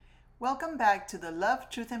Welcome back to the Love,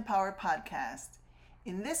 Truth, and Power podcast.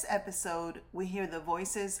 In this episode, we hear the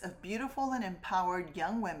voices of beautiful and empowered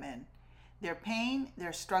young women, their pain,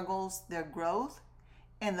 their struggles, their growth,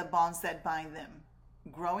 and the bonds that bind them,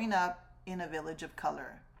 growing up in a village of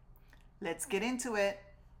color. Let's get into it.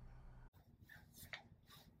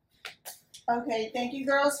 Okay, thank you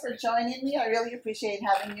girls for joining me. I really appreciate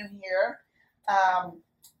having you here. I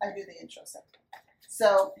do the intro second.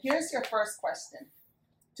 So here's your first question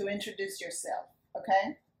to introduce yourself,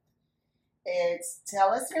 okay? It's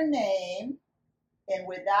tell us your name, and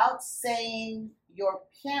without saying your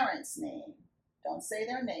parents' name, don't say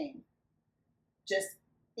their name, just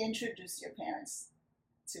introduce your parents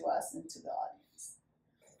to us and to the audience.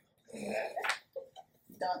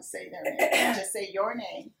 Don't say their name, just say your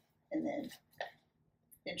name and then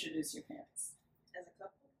introduce your parents. As a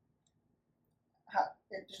couple?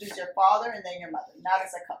 Introduce your father and then your mother, not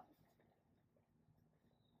as a couple.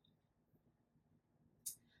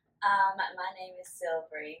 My name is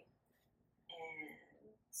Silvery, and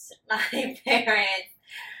my parents.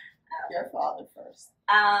 Your father first.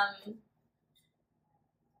 My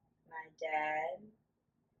dad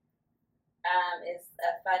is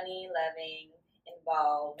a funny, loving,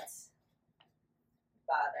 involved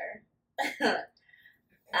father.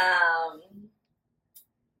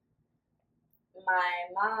 My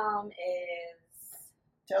mom is.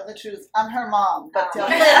 Tell the truth. I'm her mom, but tell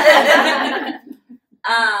me.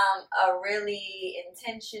 A really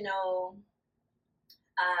intentional,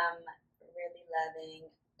 really loving,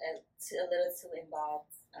 a little too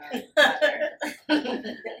involved mother.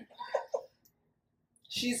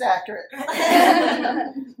 She's accurate.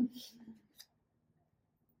 I'll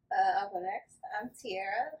go next. I'm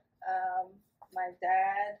Tiara. My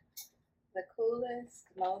dad, the coolest,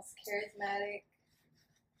 most charismatic,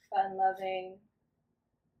 fun-loving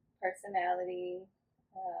personality,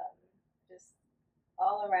 just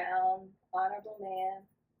all around honorable man.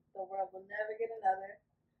 The world will never get another.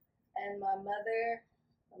 And my mother,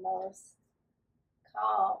 the most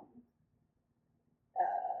calm,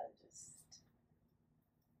 just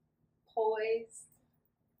poised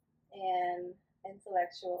and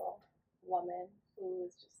intellectual woman who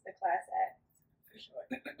is just a class act. For sure.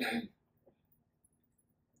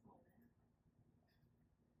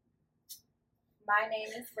 My name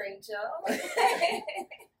is Rachel.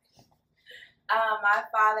 My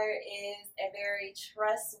father is a very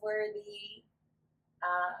trustworthy,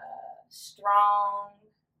 strong,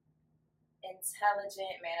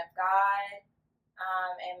 intelligent man of God.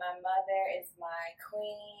 And my mother is my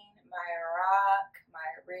queen, my rock, my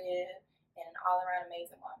rib, and an all-around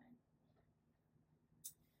amazing woman.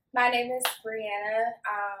 My name is Brianna.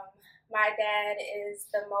 My dad is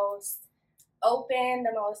the most open,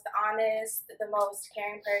 the most honest, the most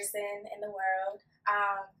caring person in the world.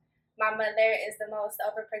 My mother is the most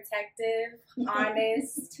overprotective,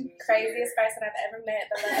 honest, craziest person I've ever met,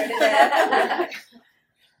 but love her to death.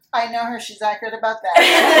 I know her. She's accurate about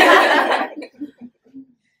that.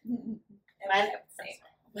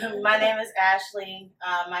 My name is Ashley.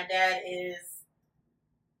 My dad is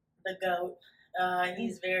the GOAT.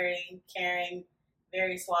 He's very caring,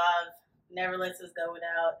 very suave, never lets us go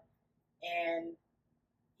without. And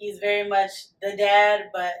he's very much the dad,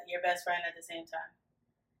 but your best friend at the same time.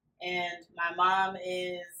 And my mom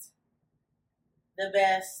is the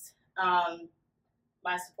best,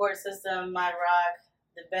 my support system, my rock,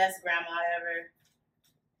 the best grandma ever.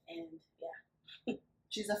 And yeah.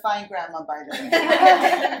 She's a fine grandma, by the way.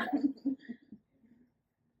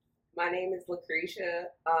 My name is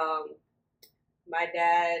Lucretia. My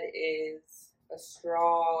dad is a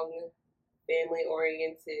strong,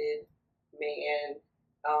 family-oriented man.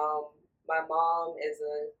 My mom is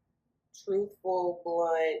a truthful,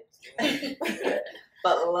 blunt,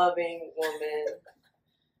 but loving woman.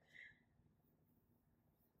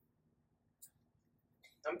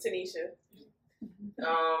 I'm Tanisha.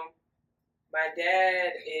 My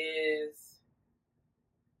dad is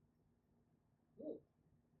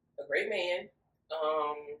a great man.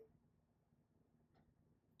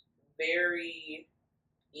 Very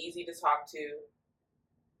easy to talk to.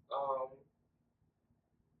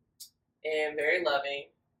 And very loving.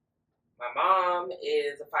 My mom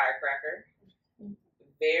is a firecracker.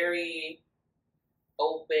 Very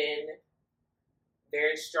open,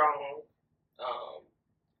 very strong,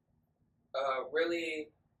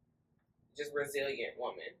 really just resilient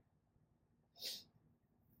woman.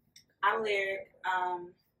 I'm Lyric.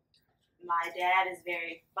 My dad is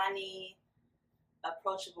very funny,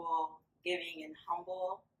 approachable, giving, and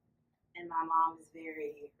humble. And my mom is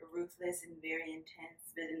very ruthless and very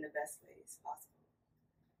intense, but in the best ways possible.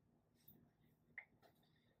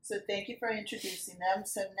 So thank you for introducing them.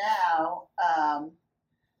 So now,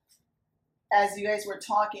 as you guys were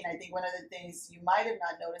talking, I think one of the things you might have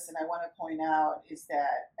not noticed, and I want to point out, is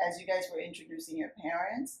that as you guys were introducing your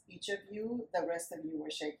parents, each of you, the rest of you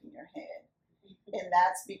were shaking your head. And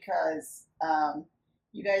that's because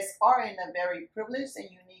you guys are in a very privileged and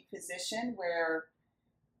unique position where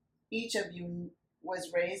each of you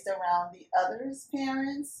was raised around the other's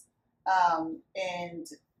parents, and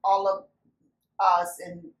all of us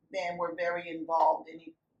and them were very involved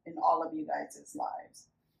in all of you guys' lives.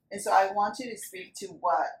 And so I want you to speak to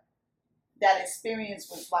what that experience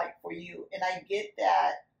was like for you. And I get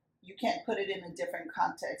that you can't put it in a different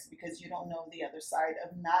context because you don't know the other side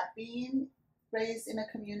of not being raised in a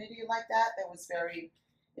community like that was very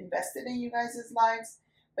invested in you guys' lives.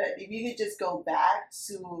 But if you could just go back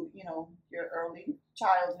to, your early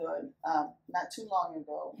childhood, not too long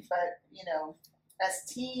ago, but, as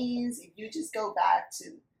teens, if you just go back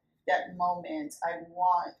to that moment, I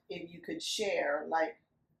want if you could share, like,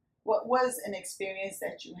 what was an experience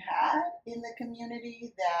that you had in the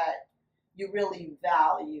community that you really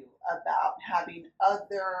value about having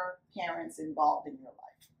other parents involved in your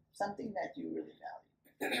life? Something that you really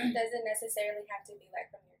value. Does it necessarily have to be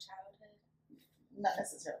like from your childhood? Not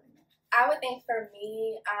necessarily. I would think for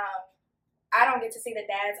me, I don't get to see the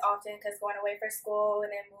dads often because going away for school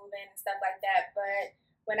and then moving and stuff like that. But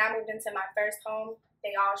when I moved into my first home,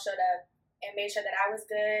 they all showed up and made sure that I was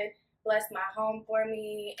good, blessed my home for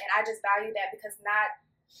me. And I just value that because not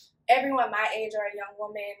everyone my age or a young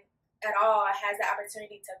woman at all has the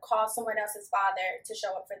opportunity to call someone else's father to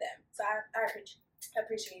show up for them. So I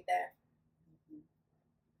appreciate that.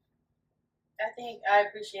 I think I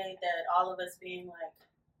appreciate that all of us being like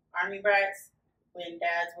Army brats when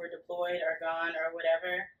dads were deployed or gone or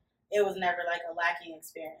whatever. It was never like a lacking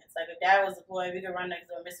experience. Like if dad was deployed, we could run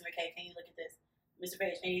next door, Mr. McKay, can you look at this? Mr.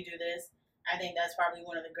 Page, can you do this? I think that's probably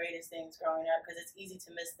one of the greatest things growing up because it's easy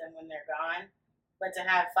to miss them when they're gone. But to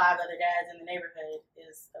have 5 other dads in the neighborhood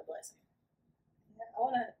is a blessing. I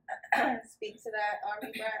want to speak to that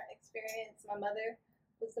Army brat experience. My mother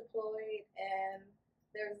was deployed, and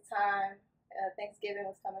there was a time Thanksgiving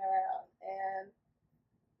was coming around, and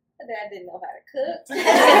my dad didn't know how to cook.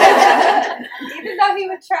 Even though he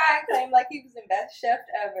would try and claim like he was the best chef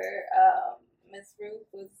ever, Miss Ruth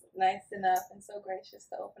was nice enough and so gracious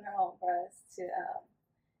to open her home for us to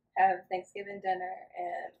have Thanksgiving dinner,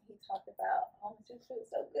 and he talked about, oh, this food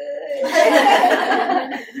was so good.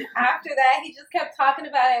 After that, he just kept talking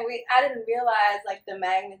about it, and I didn't realize like the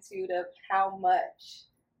magnitude of how much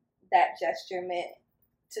that gesture meant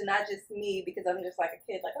to not just me, because I'm just like a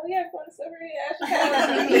kid, like, oh yeah, I'm going to Silvery Ash,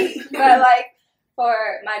 but like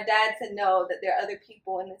for my dad to know that there are other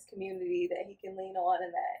people in this community that he can lean on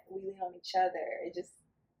and that we lean on each other. It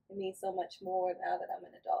means so much more now that I'm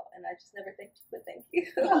an adult, and I just never thanked you, but thank you.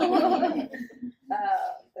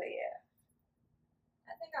 But yeah.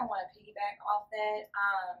 I think I want to piggyback off that.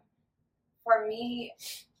 For me,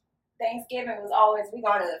 Thanksgiving was always, we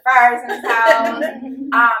going to the person's house,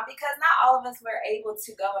 because not all of us were able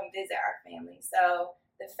to go and visit our family. So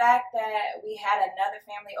the fact that we had another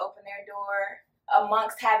family open their door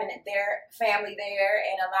amongst having their family there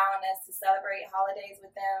and allowing us to celebrate holidays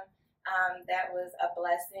with them, that was a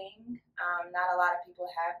blessing. Not a lot of people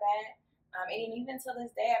have that. And even till this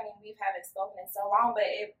day, I mean, we haven't spoken in so long, but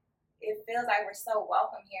it feels like we're so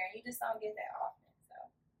welcome here, and you just don't get that often.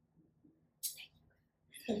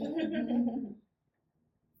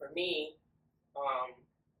 For me,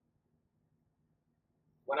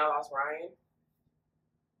 when I lost Ryan,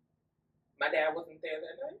 my dad wasn't there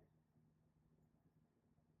that night.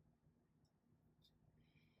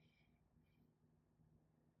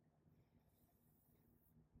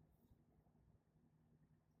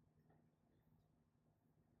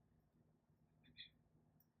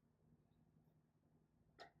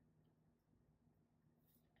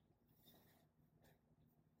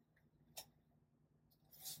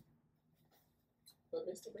 But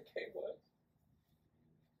Mr. McKay was.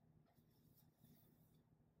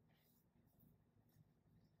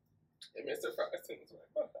 And Mr. Ferguson was right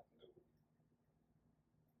behind him.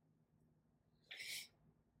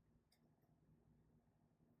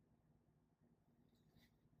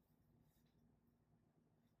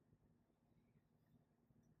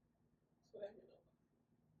 So let me know.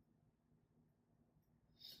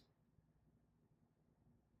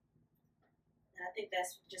 And I think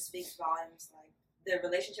that's just speaks volumes. Like the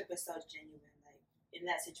relationship was so genuine. Like in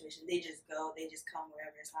that situation, they just go, they just come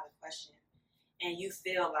wherever. It's not a question, and you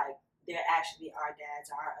feel like they're actually our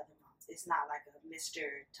dads or our other moms. It's not like a Mr.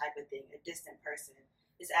 type of thing, a distant person.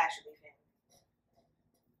 It's actually family.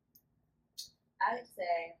 I would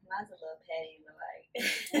say mine's a little petty, but like,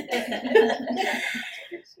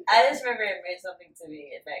 I just remember it meant something to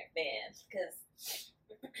me back then because,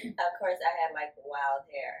 of course, I had like wild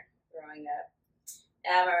hair growing up. And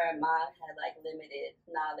I remember mom had like limited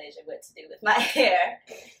knowledge of what to do with my hair.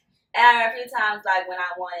 And I remember a few times like when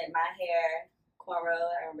I wanted my hair cornrow,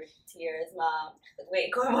 I remember Tiara's mom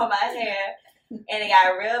cornrow my hair. And it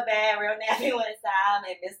got real bad, real nasty one time,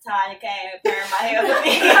 and Miss Tanya came and permed my hair for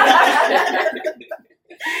me.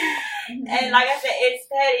 And like I said, it's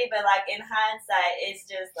petty, but like in hindsight, it's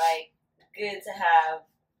just like good to have,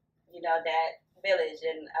 you know, that village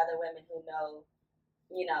and other women who know,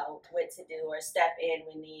 you know, what to do or step in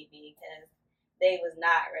when need be, because they was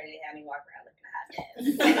not ready to have me walk around looking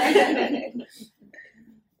a hot mess.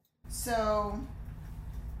 So,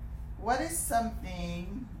 what is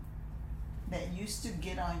something that used to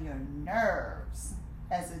get on your nerves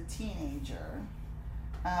as a teenager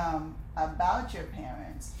about your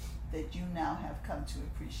parents that you now have come to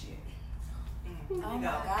appreciate? Oh my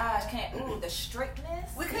gosh, the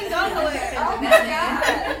strictness. We couldn't go nowhere. Oh my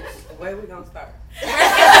god. Where we gonna start?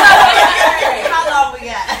 How long we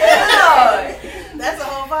got? That's a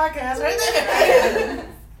whole podcast right there.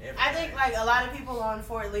 I think like a lot of people on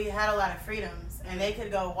Fort Lee had a lot of freedoms and they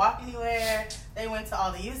could go walk anywhere. They went to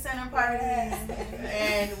all the youth center parties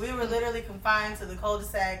and we were literally confined to the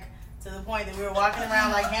cul-de-sac to the point that we were walking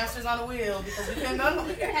around like hamsters on a wheel because we couldn't go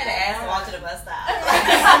nowhere. I had to ask to walk to the bus stop.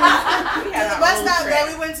 The bus stop that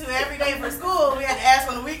we went to every day for school, we had to ask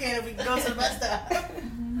on the weekend if we could go to the bus stop.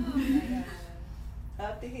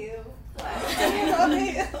 Up the hill.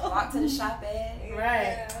 Walk to the shop at.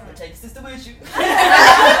 Right. Take your sister with you.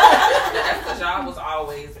 That's because y'all was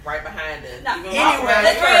always right behind us. No, Even anyway,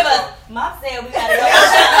 the three of us. Mom said we gotta go.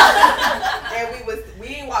 And we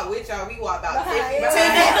didn't walk with y'all, we walked about 50 10 behind.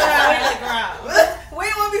 feet behind the ground. We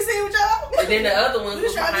didn't want to be seen with y'all. And then the other ones We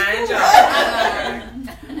was trying to behind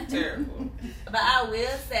be y'all. Terrible. But I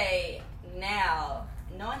will say now,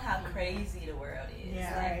 knowing how crazy the world is,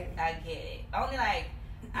 Yeah, like I get it. Only like,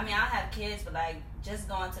 I mean, I don't have kids, but like just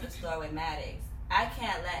going to the store with Maddox, I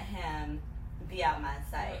can't let him be out my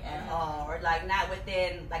sight at all, or like not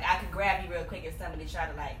within. Like I could grab you real quick if somebody try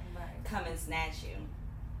to like come and snatch you.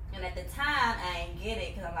 And at the time, I ain't get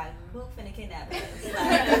it because I'm like, who finna kidnap us?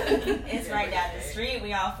 Like, it's right down the street.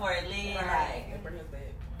 We on Fort Lee, like.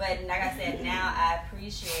 But like I said, now I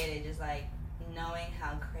appreciate it, just like knowing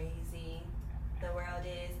how crazy the world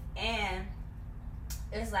is, and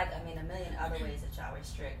it's like, I mean, a million other ways that y'all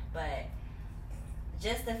restrict, but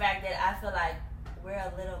just the fact that I feel like we're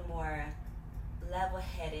a little more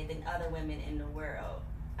level-headed than other women in the world.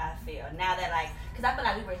 I feel now that like, cause I feel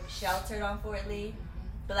like we were sheltered on Fort Lee,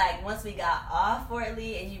 but like once we got off Fort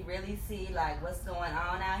Lee and you really see like what's going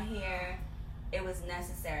on out here. It was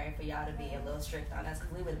necessary for y'all to be a little strict on us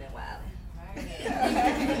because we would have been wilding.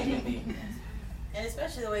 And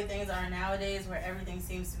especially the way things are nowadays where everything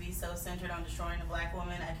seems to be so centered on destroying the black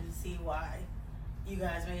woman, I can see why you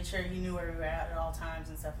guys made sure you knew where we were at all times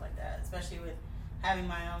and stuff like that. Especially with having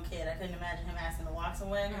my own kid. I couldn't imagine him asking to walk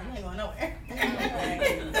somewhere. He ain't going nowhere. And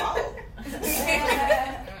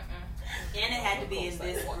it had to be in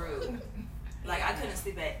this group. Like I couldn't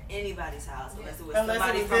sleep at anybody's house unless it was Unless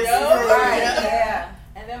somebody it was from this this group. group. Yeah.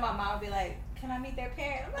 And then my mom would be like, "Can I meet their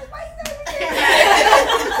parent?" I'm like, "Why you gotta meet their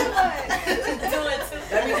parent?" Do it too.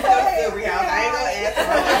 Let me go to Silvery House. I ain't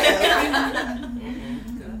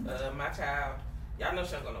gonna ask. My child, y'all know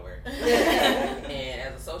she don't go nowhere. And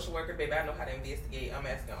as a social worker, baby, I know how to investigate. I'm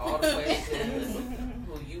asking all the questions.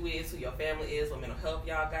 Who you is, who your family is, what mental health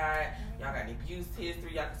y'all got any abuse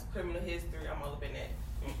history, y'all got some criminal history. I'm all up in that.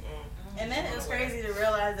 And then it was crazy to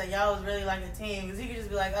realize that y'all was really like a team because you could just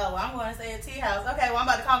be like, oh, well, I'm going to stay at Tea House. Okay, well, I'm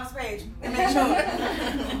about to call Miss Page and make sure.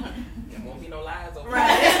 There won't be no lies over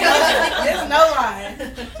Right. There's no line.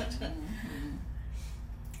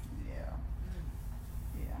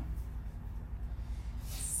 Yeah.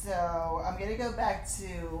 So I'm gonna go back to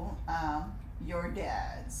your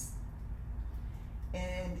dad's,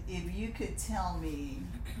 and if you could tell me,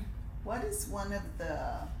 what is one of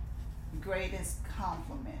the greatest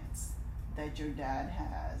compliments that your dad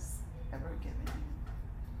has ever given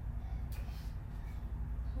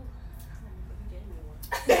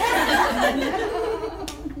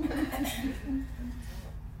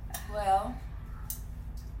Well,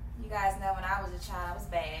 you guys know when I was a child, I was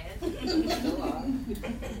bad.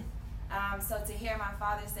 So to hear my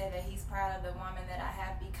father say that he's proud of the woman that I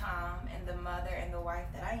have become and the mother and the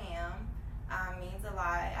wife that I am means a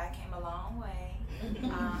lot. I came a long way.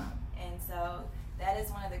 And so that is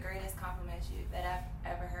one of the greatest compliments that I've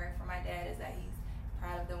ever heard from my dad, is that he's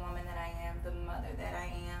proud of the woman that I am, the mother that I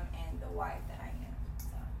am, and the wife that I am.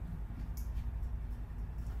 So.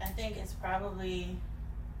 I think it's probably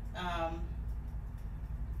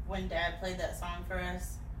when Dad played that song for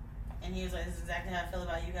us, and he was like, "This is exactly how I feel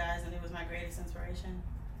about you guys," and it was my greatest inspiration.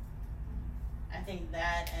 I think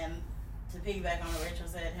that, and to piggyback on what Rachel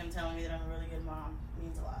said, him telling me that I'm a really good mom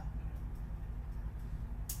means a lot.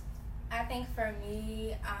 I think for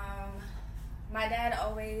me, my dad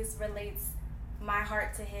always relates my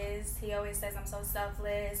heart to his. He always says I'm so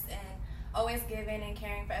selfless and always giving and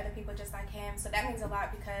caring for other people just like him. So that means a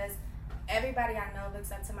lot because everybody I know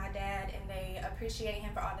looks up to my dad and they appreciate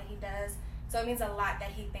him for all that he does. So it means a lot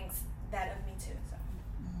that he thinks that of me too. So.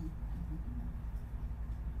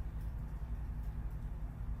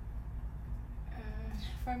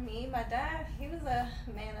 For me, my dad, he was a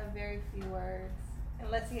man of very few words,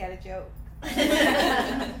 unless he had a joke.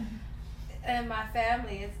 And my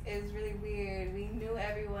family is really weird. We knew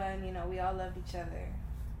everyone, you know, we all loved each other.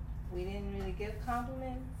 We didn't really give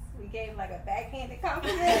compliments. We gave like a backhanded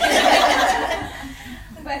compliment.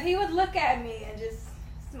 But he would look at me and just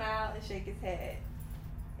smile and shake his head.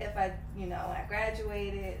 If I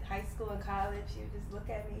graduated high school and college, he would just look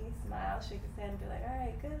at me, smile, shake his head, and be like, "All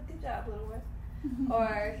right, good job, little one."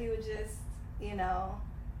 Or he would just,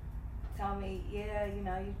 tell me, "Yeah,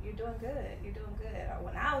 you're doing good. You're doing good." Or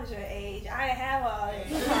when I was your age, I didn't have all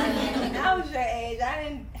this. When I was your age, I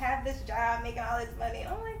didn't have this job making all this money.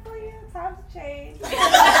 I'm like, "Well, yeah, times have changed."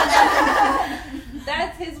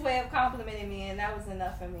 That's his way of complimenting me, and that was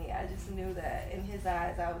enough for me. I just knew that in his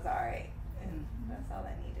eyes, I was all right, and that's all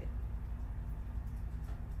I needed.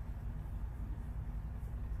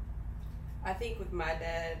 I think with my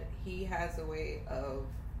dad, he has a way of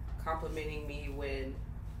complimenting me when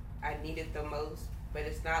I need it the most, but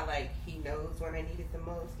it's not like he knows when I need it the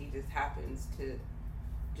most. He just happens to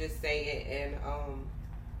just say it. And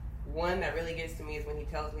one that really gets to me is when he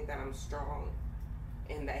tells me that I'm strong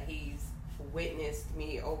and that he's witnessed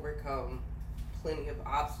me overcome plenty of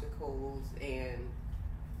obstacles and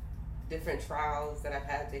different trials that I've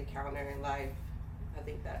had to encounter in life. I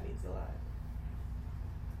think that means a lot.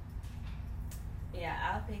 Yeah,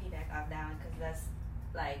 I'll piggyback off that one because that's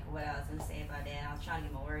like what I was gonna say about that. I was trying to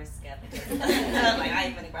get my words together. Like I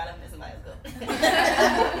ain't finna brought up this somebody else go.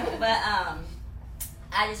 But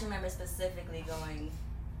I just remember specifically going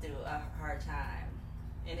through a hard time,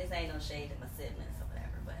 and this ain't no shade to my siblings or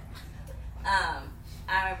whatever. But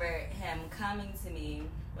I remember him coming to me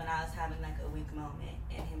when I was having like a weak moment,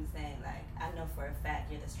 and him saying like, "I know for a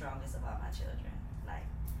fact you're the strongest of all my children. Like,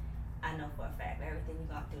 I know for a fact everything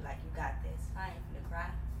you're going through, like, you got this." I ain't gonna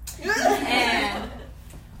cry. And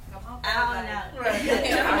I don't know.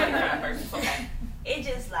 Right. It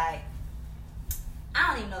just like, I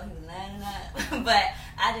don't even know if he was lying or not, but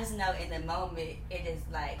I just know in the moment, it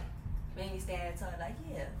just like made me stand tall, like,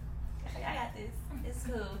 yeah, I got this. It's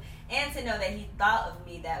cool. And to know that he thought of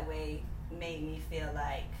me that way made me feel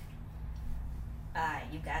like, alright,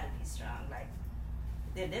 you gotta be strong. Like,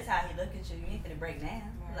 this how he look at you. You ain't gonna break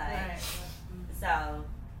down. Like, so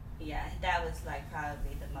yeah, that was like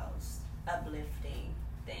probably the most uplifting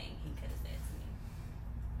thing he could have said to me.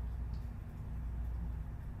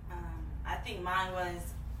 I think mine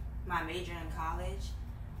was my major in college.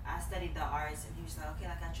 I studied the arts, and he was like, "Okay,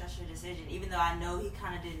 like I trust your decision," even though I know he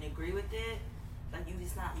kind of didn't agree with it. Like, you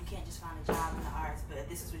can't just find a job in the arts, but if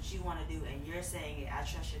this is what you want to do and you're saying it, I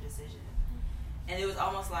trust your decision. And it was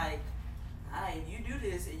almost like, if you do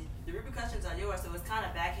this, the repercussions are yours. So it's kind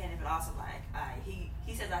of backhanded, but also like, he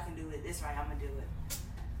says I can do it this right, I'm gonna do it.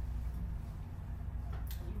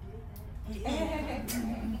 You did that. Yeah.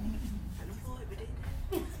 Unemployed, but did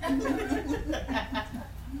that.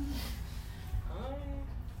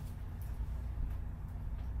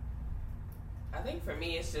 I think for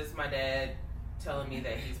me, it's just my dad telling me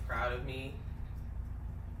that he's proud of me,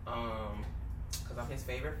 because I'm his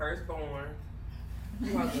favorite firstborn.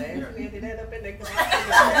 I'm glad you ended that up in the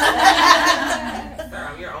Sir,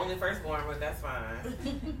 I'm your only firstborn, but that's fine.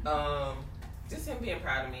 Just him being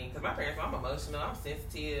proud of me, because my parents, I'm emotional, I'm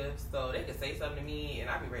sensitive, so they could say something to me and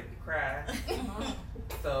I'd be ready to cry.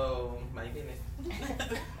 So, my business.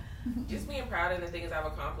 Just being proud of the things I've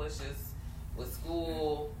accomplished just with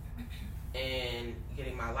school and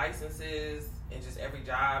getting my licenses and just every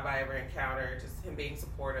job I ever encountered, just him being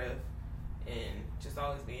supportive and just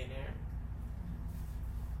always being there.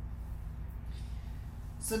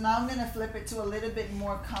 So now I'm going to flip it to a little bit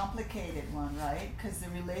more complicated one, right? Because the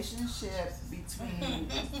relationship between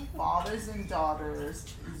fathers and daughters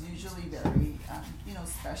is usually very,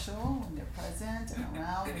 special when they're present and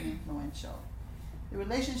around and influential. The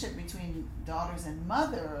relationship between daughters and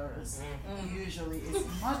mothers usually is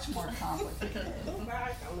much more complicated.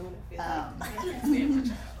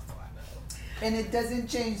 And it doesn't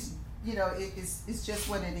change, you know, it's just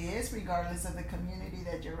what it is, regardless of the community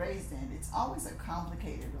that you're raised in. It's always a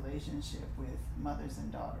complicated relationship with mothers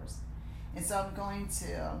and daughters. And so I'm going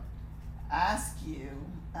to ask you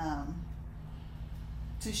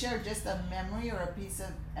to share just a memory or a piece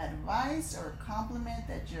of advice or a compliment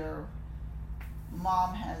that your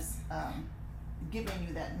mom has given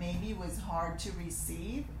you that maybe was hard to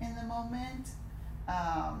receive in the moment.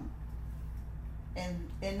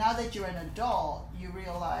 And now that you're an adult, you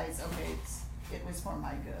realize, okay, it was for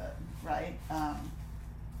my good, right?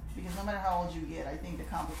 Because no matter how old you get, I think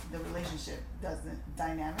the relationship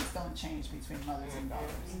dynamics don't change between mothers and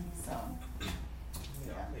daughters. So,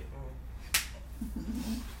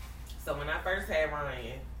 So when I first had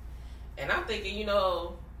Ryan, and I'm thinking, you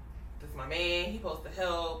know, this is my man, he supposed to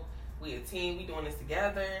help, we a team, we doing this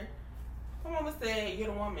together. My mama said, you're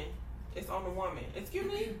the woman. It's on the woman. Excuse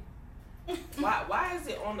me? Why is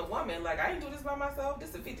it on the woman? Like, I ain't do this by myself.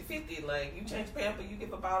 This is 50-50. Like, you change pamper, you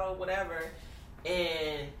give a bottle, whatever.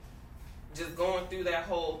 And just going through that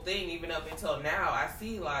whole thing, even up until now, I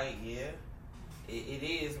see, like, yeah, it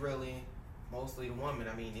is really mostly the woman.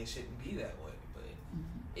 I mean, it shouldn't be that way, but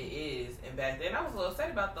it is. And back then, I was a little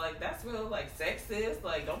upset about, like, that's real, like, sexist.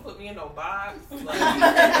 Like, don't put me in no box. Like,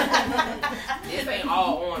 this ain't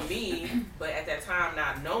all on me. But at that time,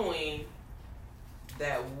 not knowing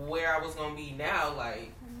that where I was going to be now,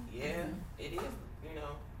 like, yeah, it is, you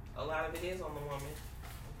know, a lot of it is on the woman,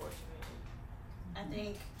 unfortunately. I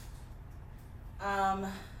think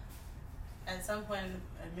at some point,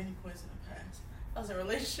 at many points in the past, I was in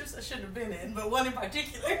relationships I shouldn't have been in, but one in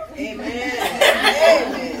particular. Amen.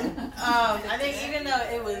 Amen. I think even though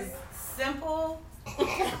it was simple,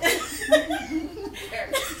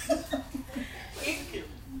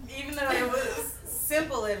 even though it was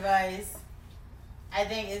simple advice, I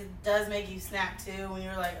think it does make you snap too when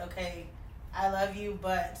you're like, okay, I love you,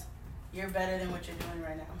 but you're better than what you're doing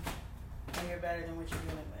right now. And you're better than what you're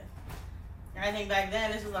dealing with. And I think back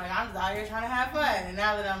then, this was like, I'm just out here trying to have fun. And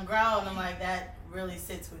now that I'm grown, I'm like, that really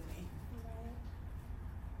sits with me.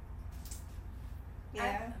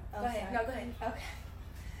 Yeah. Go ahead. No, go ahead. Okay.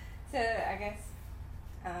 So I guess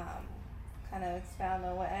kind of expound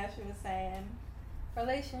on what Ashley was saying,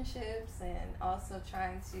 relationships, and also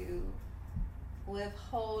trying to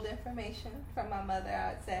withhold information from my mother,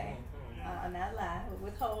 I would say. Not lie,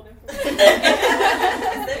 withhold information. They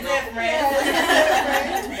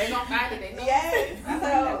gonna find it. They know. Yes.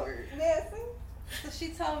 So, yes. So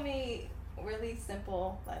she told me really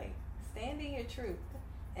simple, like, stand in your truth,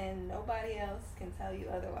 and nobody else can tell you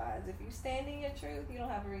otherwise. If you stand in your truth, you don't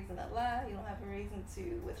have a reason to lie. You don't have a reason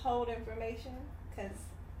to withhold information, because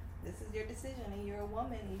this is your decision, and you're a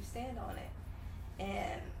woman, and you stand on it.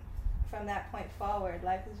 And from that point forward,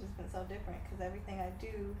 life has just been so different, because everything I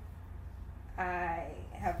do, I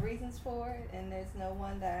have reasons for it, and there's no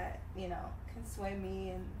one that, you know, can sway me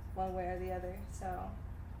in one way or the other. So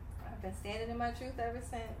I've been standing in my truth ever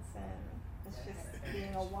since, and it's just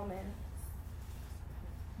being a woman.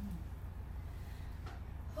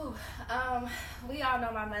 Ooh, we all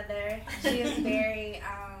know my mother. She is very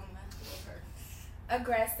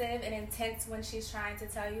aggressive and intense when she's trying to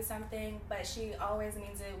tell you something, but she always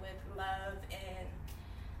means it with love. And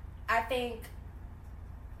I think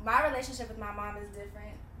my relationship with my mom is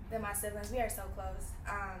different than my siblings. We are so close.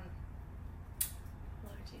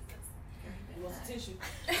 Lord Jesus. You want some tissue?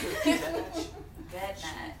 Bad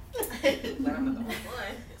night. But I'm not the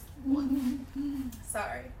whole one.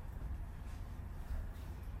 Sorry.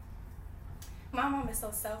 My mom is so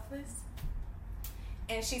selfless,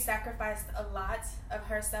 and she sacrificed a lot of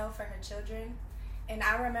herself for her children. And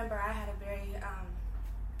I remember I had a very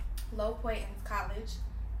low point in college,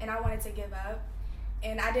 and I wanted to give up.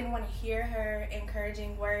 And I didn't want to hear her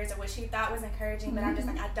encouraging words or what she thought was encouraging, but I'm just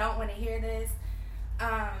like, I don't want to hear this.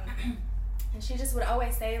 And she just would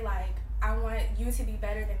always say, like, I want you to be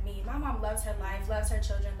better than me. My mom loves her life, loves her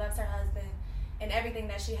children, loves her husband, and everything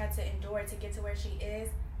that she had to endure to get to where she is.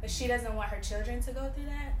 But she doesn't want her children to go through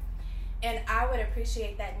that. And I would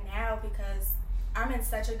appreciate that now, because I'm in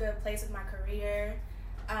such a good place with my career,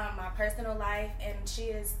 my personal life, and she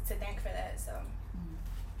is to thank for that. So.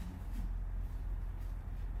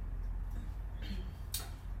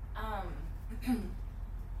 Kind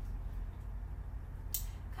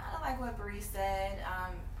of like what Bree said,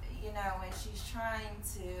 you know, when she's trying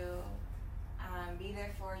to be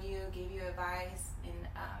there for you, give you advice, and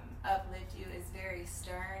uplift you, is very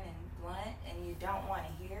stern and blunt, and you don't want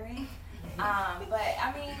to hear it. But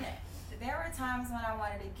I mean, there were times when I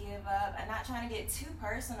wanted to give up. I'm not trying to get too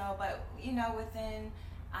personal, but you know, within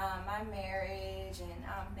my marriage and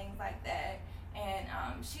things like that. And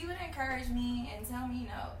she would encourage me and tell me, you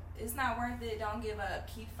know, it's not worth it. Don't give up.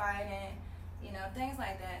 Keep fighting. You know, things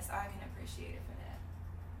like that. So I can appreciate it for that.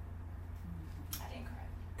 I didn't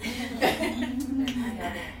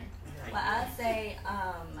cry. Well, I'd say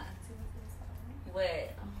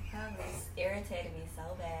what irritated me so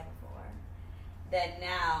bad before that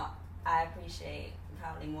now I appreciate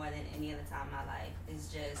probably more than any other time in my life is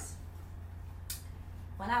just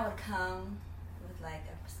when I would come with like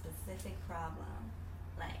a specific problem,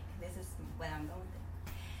 like this is what I'm going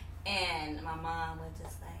through, and my mom would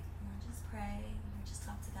just like, you know, just pray, just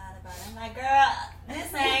talk to God about it. I'm like, girl,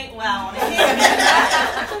 this ain't what I want to hear.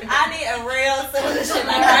 I need a real solution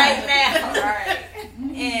like right now. Right.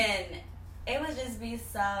 And it would just be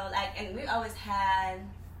so like, and we always had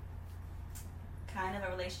kind of a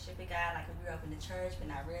relationship with God, like we grew up in the church, but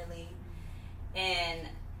not really. And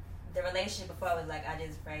the relationship before was like, I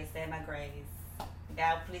just pray, say my grace.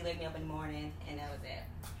 God, please wake me up in the morning, and that was it.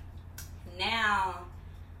 Now,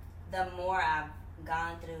 the more I've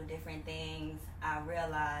gone through different things, I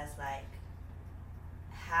realize like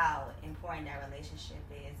how important that relationship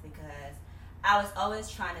is, because I was always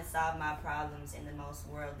trying to solve my problems in the most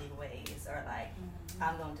worldly ways, or like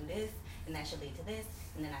I'm going to do this and that should lead to this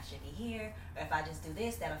and then I should be here, or if I just do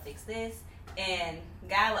this that'll fix this. And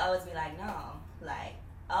God would always be like, no, like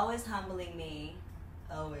always humbling me,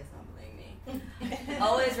 always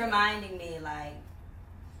reminding me like,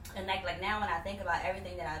 and like now when I think about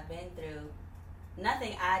everything that I've been through,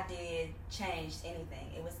 nothing I did changed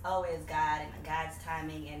anything. It was always God and God's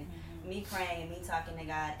timing and me praying and me talking to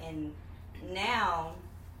God. And now,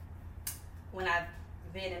 when I've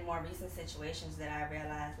been in more recent situations, that I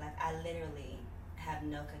realize like I literally have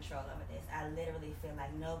no control over this. I literally feel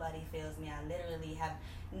like nobody feels me. I literally have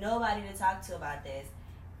nobody to talk to about this.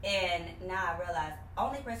 And now I realize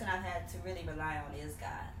only person I've had to really rely on is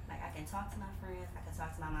God. Like I can talk to my friends, I can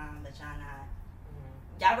talk to my mom, but y'all not.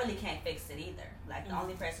 Y'all really can't fix it either. Like the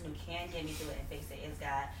only person who can get me through it and fix it is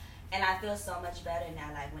God. And I feel so much better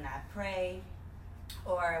now. Like when I pray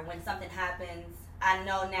or when something happens, I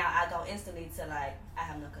know now I go instantly to like, I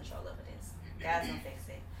have no control over this. God's gonna fix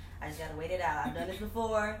it. I just gotta wait it out. I've done this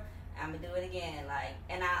before. I'm gonna do it again. Like,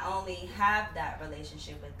 and I only have that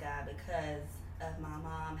relationship with God because of my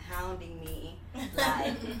mom hounding me.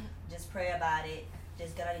 Like, just pray about it.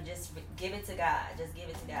 Just give it to God. Just give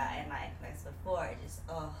it to God. And like before, it just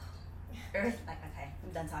like okay,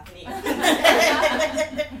 I'm done talking to you.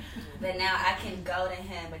 But now I can go to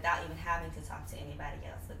Him without even having to talk to anybody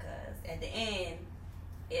else, because at the end,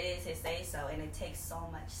 it is His say so, and it takes so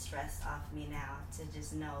much stress off me now to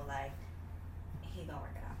just know like He gonna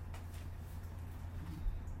work it out.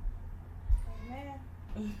 Amen.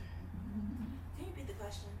 Can you repeat the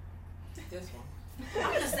question? This one.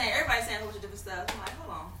 I'm just saying, everybody's saying a bunch of different stuff. I'm like,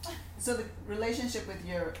 hold on. So the relationship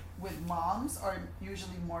with moms are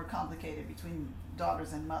usually more complicated between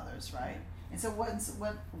daughters and mothers, right? And so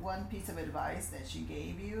what one piece of advice that she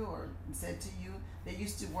gave you or said to you that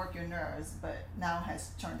used to work your nerves, but now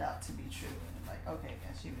has turned out to be true, and like, okay,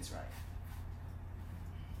 yeah, she was right.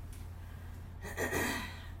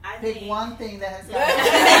 Pick one thing that has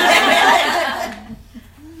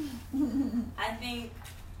I think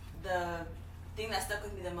the thing that stuck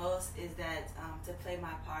with me the most is that to play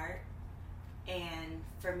my part. And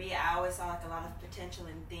for me, I always saw like a lot of potential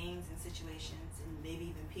in things and situations and maybe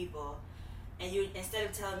even people. And you, instead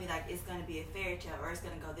of telling me like it's going to be a fairy tale or it's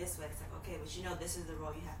going to go this way, it's like, okay, but you know this is the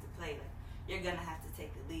role you have to play. Like you're going to have to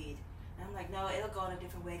take the lead. And I'm like, no, it'll go in a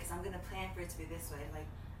different way because I'm going to plan for it to be this way. Like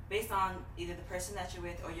based on either the person that you're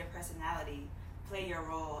with or your personality, play your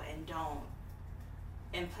role and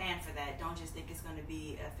plan for that. Don't just think it's going to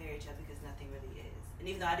be a fairy tale because nothing really is. And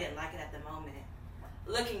even though I didn't like it at the moment,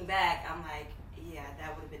 looking back, I'm like, yeah,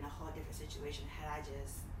 that would have been a whole different situation had I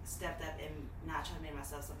just stepped up and not tried to make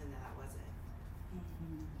myself something that I wasn't.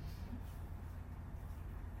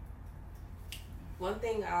 One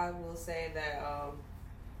thing I will say that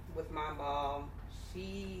with my mom,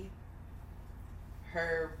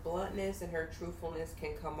 her bluntness and her truthfulness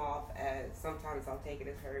can come off as, sometimes I'll take it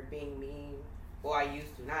as her being mean. Well, I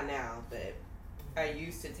used to, not now, but I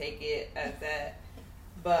used to take it as that.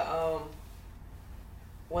 But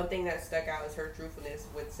one thing that stuck out is her truthfulness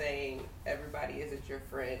with saying everybody isn't your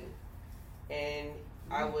friend. And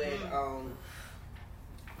I would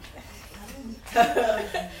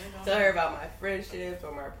tell her about my friendships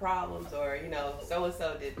or my problems, or, you know,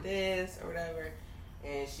 so-and-so did this or whatever.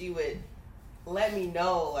 And she would let me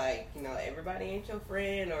know, like, you know, everybody ain't your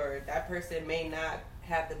friend, or that person may not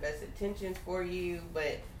have the best intentions for you.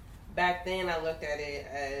 But back then, I looked at it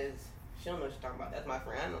as, she don't know what she's talking about. That's my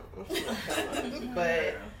friend. I know what she's talking about.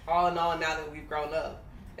 But all in all, now that we've grown up,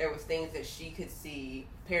 there was things that she could see,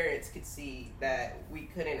 parents could see, that we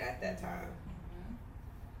couldn't at that time.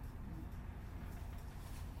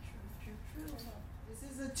 This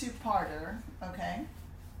is a two-parter, okay?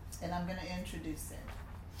 And I'm going to introduce it.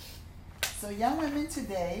 So young women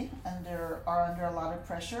today are under a lot of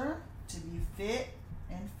pressure to be fit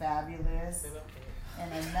and fabulous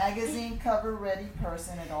and a magazine cover ready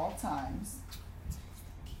person at all times.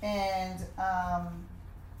 And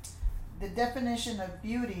the definition of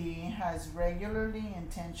beauty has regularly,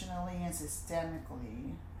 intentionally, and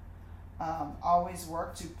systemically always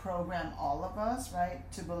worked to program all of us,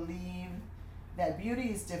 right, to believe that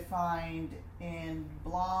beauty is defined in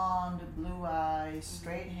blonde, blue eyes,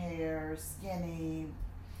 straight hair, skinny.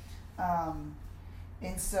 And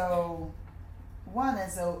so one,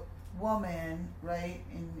 as a woman, right,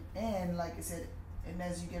 and like I said, and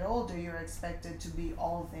as you get older, you're expected to be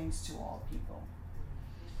all things to all people.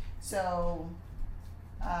 So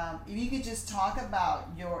if you could just talk about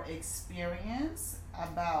your experience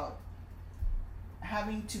about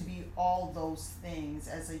having to be all those things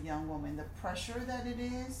as a young woman, the pressure that it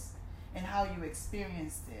is, and how you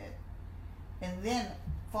experienced it. And then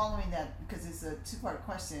following that, because it's a two-part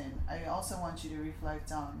question, I also want you to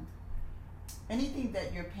reflect on anything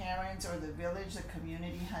that your parents or the village, the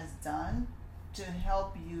community has done to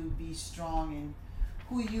help you be strong in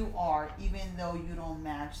who you are, even though you don't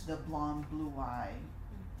match the blonde, blue eye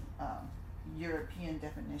European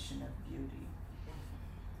definition of beauty.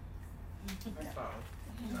 That's fine.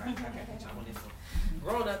 Sorry, I can't catch on this one.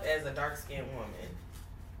 Growing up as a dark-skinned woman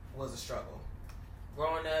was a struggle.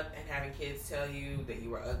 Growing up and having kids tell you that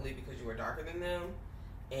you were ugly because you were darker than them,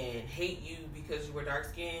 and hate you because you were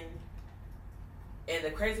dark-skinned. And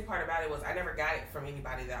the crazy part about it was I never got it from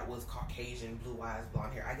anybody that was Caucasian, blue eyes,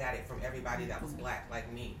 blonde hair. I got it from everybody that was black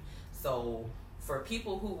like me. So for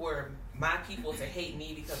people who were my people to hate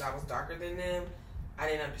me because I was darker than them, I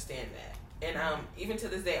didn't understand that. And even to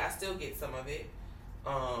this day, I still get some of it.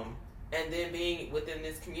 And then being within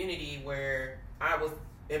this community where I was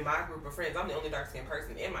in my group of friends, I'm the only dark-skinned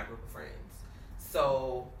person in my group of friends.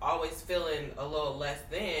 So always feeling a little less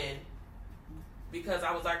than because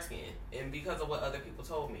I was dark-skinned and because of what other people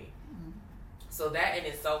told me. So that in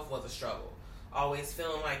itself was a struggle. Always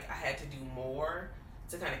feeling like I had to do more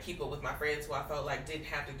to kind of keep up with my friends who I felt like didn't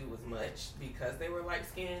have to do as much because they were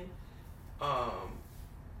light-skinned.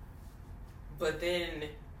 But then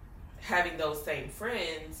having those same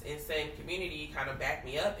friends and same community kind of back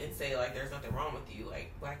me up and say, like, there's nothing wrong with you.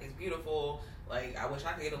 Like, black is beautiful. Like, I wish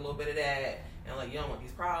I could get a little bit of that. And, like, you don't want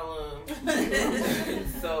these problems.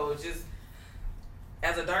 So just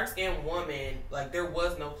as a dark-skinned woman, like, there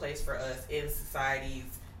was no place for us in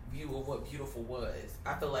society's view of what beautiful was.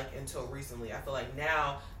 I feel like until recently. I feel like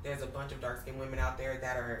now there's a bunch of dark-skinned women out there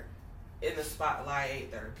that are in the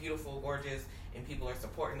spotlight, that are beautiful, gorgeous, and people are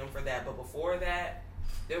supporting them for that. But before that,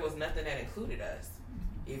 there was nothing that included us.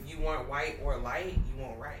 If you weren't white or light, you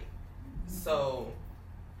weren't right. So,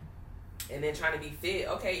 and then trying to be fit.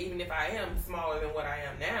 Okay, even if I am smaller than what I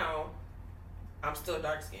am now, I'm still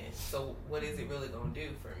dark skinned. So what is it really gonna do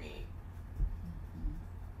for me?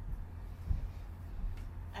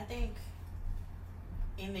 I think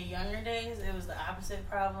in the younger days, it was the opposite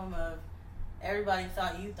problem of everybody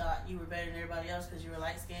thought you were better than everybody else because you were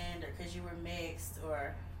light-skinned or because you were mixed,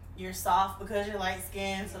 or you're soft because you're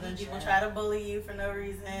light-skinned, so then people try to bully you for no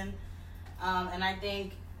reason. And I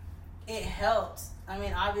think it helped. I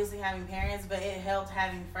mean, obviously having parents, but it helped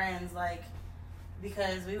having friends, like,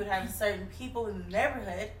 because we would have certain people in the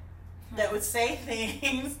neighborhood that would say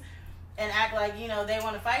things and act like, you know, they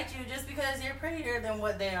want to fight you just because you're prettier than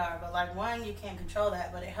what they are. But, like, one, you can't control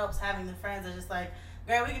that, but it helps having the friends that just like,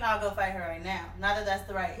 girl, we can all go fight her right now. Not that that's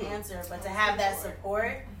the right answer, but to have that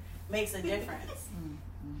support makes a difference.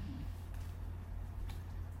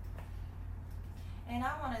 And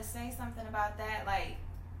I want to say something about that, like,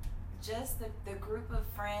 just the group of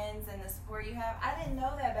friends and the support you have. I didn't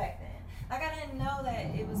know that back then. Like, I didn't know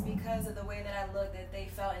that it was because of the way that I looked that they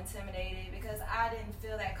felt intimidated, because I didn't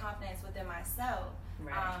feel that confidence within myself.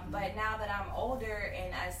 Right. But now that I'm older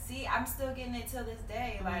and I see, I'm still getting it till this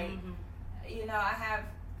day. Like, you know, I have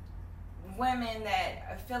women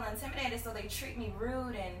that feel intimidated, so they treat me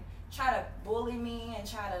rude and try to bully me and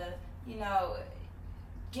try to, you know,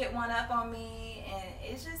 get one up on me, and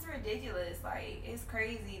it's just ridiculous. Like, it's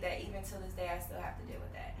crazy that even till this day I still have to deal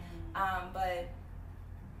with that. But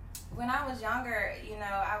when I was younger, you know,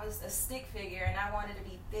 I was a stick figure and I wanted to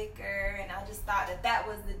be thicker, and I just thought that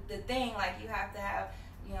was the thing. Like, you have to have,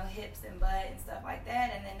 you know, hips and butt and stuff like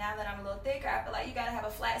that. And then now that I'm a little thicker, I feel like you gotta have a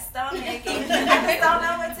flat stomach, and I just don't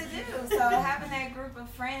know what to do. So having that group of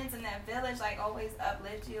friends and that village, like, always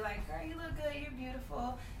uplift you. Like, girl, you look good, you're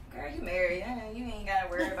beautiful. Girl, you married, you ain't gotta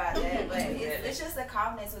worry about that. But it's just a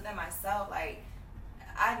confidence within myself. Like,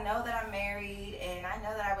 I know that I'm married, and I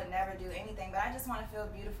know that I would never do anything, but I just want to feel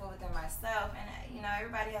beautiful within myself. And, you know,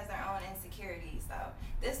 everybody has their own insecurities. So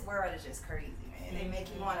this world is just crazy, man. They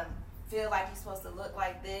make you want to feel like you're supposed to look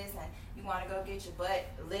like this, and you want to go get your butt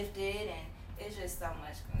lifted, and it's just so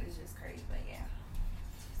much. It's just crazy. But yeah,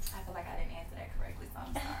 I feel like I didn't answer that correctly, so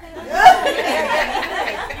I'm sorry.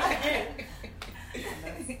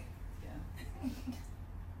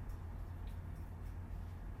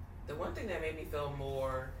 The one thing that made me feel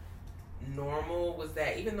more normal was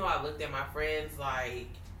that even though I looked at my friends, like,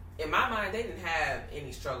 in my mind, they didn't have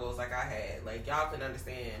any struggles like I had. Like, y'all couldn't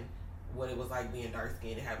understand what it was like being dark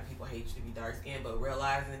skinned and having people hate you to be dark skinned, but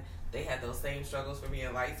realizing they had those same struggles for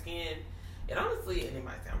being light skinned. And honestly, and it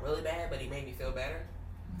might sound really bad, but it made me feel better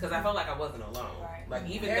because I felt like I wasn't alone. Right. Like,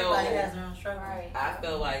 even Everybody though has their own struggle. Right. I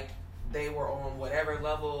felt like they were on whatever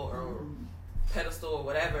level or pedestal or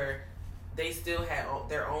whatever, they still had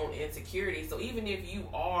their own insecurities. So even if you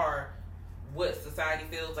are what society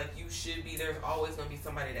feels like you should be, there's always going to be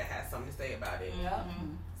somebody that has something to say about it.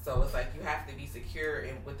 Mm-hmm. So it's like you have to be secure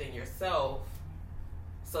within yourself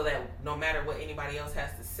so that no matter what anybody else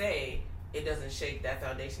has to say, it doesn't shake that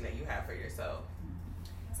foundation that you have for yourself.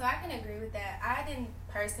 So I can agree with that. I didn't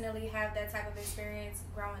personally have that type of experience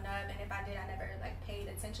growing up, and if I did, I never like paid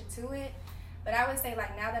attention to it. But I would say,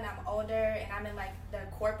 like, now that I'm older and I'm in like the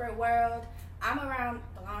corporate world, I'm around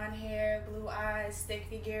blonde hair, blue eyes, stick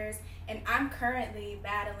figures, and I'm currently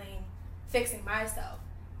battling fixing myself,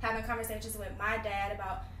 having conversations with my dad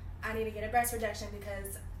about I need to get a breast reduction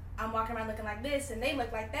because I'm walking around looking like this and they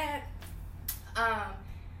look like that.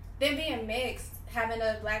 Then being mixed, having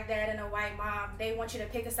a black dad and a white mom, they want you to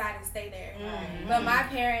pick a side and stay there. Mm-hmm. But my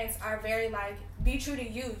parents are very like, be true to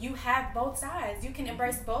you. You have both sides. You can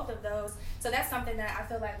embrace both of those. So that's something that I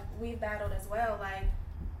feel like we've battled as well. Like,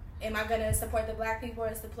 am I going to support the black people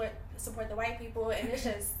or support the white people? And it's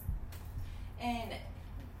just... And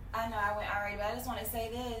I know I went already, but I just want to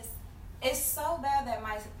say this. It's so bad that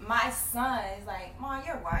my son is like, Mom,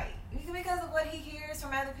 you're white. Because of what he hears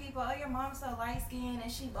from other people. Oh, your mom's so light skinned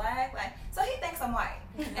and she black. Like, so he thinks I'm white.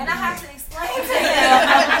 And I have to explain to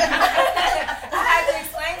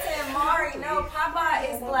him, Mari, no, Papa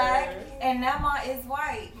is black and Nama is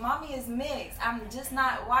white. Mommy is mixed. I'm just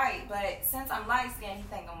not white. But since I'm light skinned, he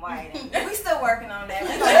think I'm white. And we still working on that.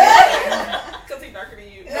 Because he's darker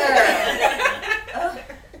than you.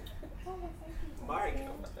 Mari,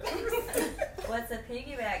 Well, to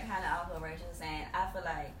piggyback kind of off what Rachel was saying, I feel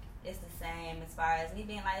like it's the same as far as me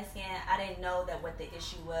being light skinned. I didn't know that what the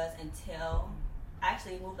issue was until I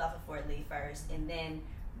actually moved off of Fort Lee first, and then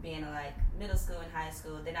being like middle school and high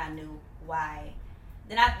school, then I knew why.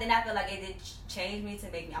 Then I feel like it did change me to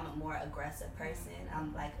make me. I'm a more aggressive person.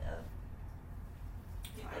 I'm like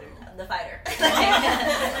the fighter.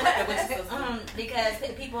 Because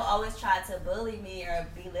people always try to bully me or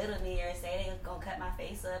belittle me or say they're gonna cut my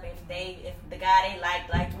face up if the guy they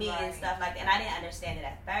liked me and stuff like that. And I didn't understand it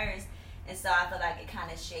at first, and so I feel like it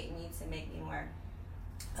kind of shaped me to make me more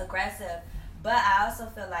aggressive. But I also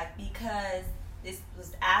feel like because this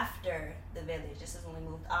was after the village, this is when we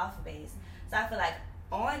moved off base, so I feel like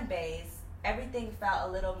on base everything felt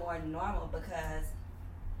a little more normal because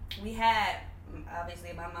we had.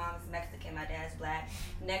 Obviously, my mom's Mexican, my dad's black.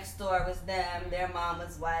 Next door was them. Their mom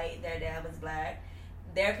was white. Their dad was black.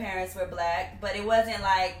 Their parents were black. But it wasn't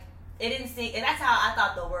like, it didn't seem, and that's how I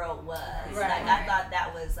thought the world was. Like, I thought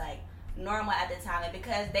that was like normal at the time. And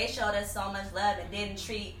because they showed us so much love and didn't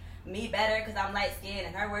treat me better because I'm light skinned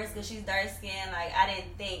and her worse because she's dark skinned, like, I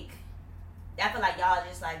didn't think, I feel like y'all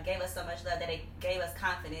just like gave us so much love that it gave us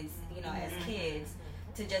confidence, you know, as kids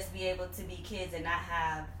to just be able to be kids and not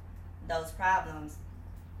have those problems.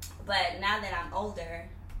 But now that I'm older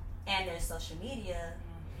and there's social media,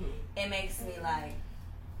 it makes me like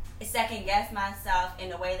second guess myself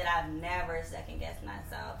in a way that I've never second guessed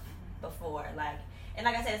myself before. Like, and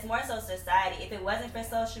like I said, it's more so society. If it wasn't for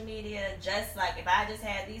social media, just like if I just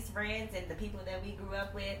had these friends and the people that we grew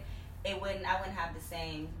up with, I wouldn't have the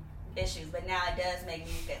same issues. But now it does make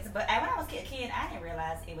me fit. But when I was a kid, I didn't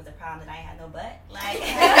realize it was a problem that I ain't had no butt. Like,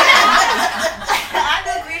 I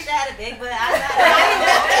knew Grisha had a big butt.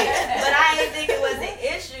 But I didn't think it was an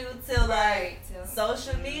issue till like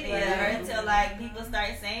social media or until like people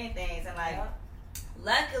start saying things and like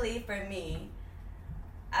luckily for me,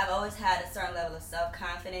 I've always had a certain level of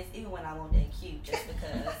self-confidence, even when I won't that cute, just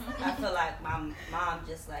because I feel like my mom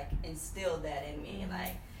just like instilled that in me.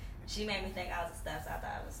 Like, she made me think I was a stuff, so I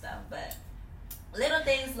thought I was stuff. But little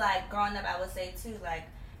things like growing up, I would say too, like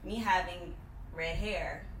me having red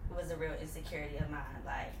hair was a real insecurity of mine.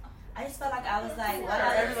 Like, I just felt like I was like, what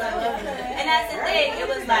are you? And that's the thing. It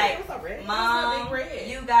was like, Mom,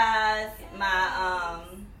 you guys,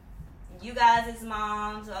 you guys as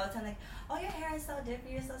moms, all the time, like, oh, your hair is so different,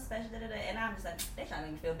 you're so special, da, da, da. And I'm just like, they trying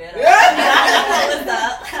to make me feel better. I know what's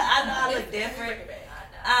up. I know I look different.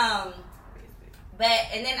 But,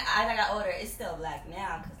 and then as I got older, it's still black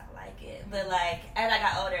now because I like it. But like, as I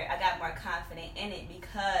got older, I got more confident in it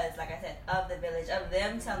because, like I said, of the village, of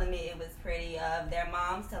them telling me it was pretty, of their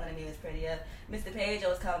moms telling me it was pretty, of Mr. Page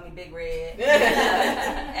always calling me Big Red,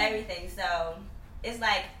 everything. So it's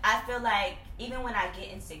like, I feel like even when I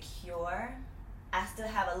get insecure, I still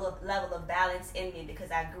have a little level of balance in me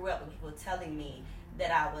because I grew up with people telling me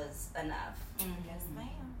that I was enough. Yes,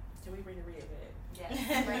 ma'am. Can we bring the red back?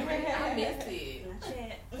 Yes. Bring it back. I missed it.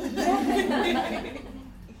 Not yet.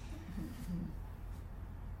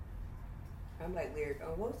 I'm like, Lyric,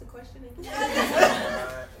 what was the question again?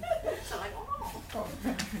 So like, oh.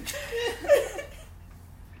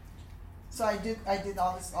 So I did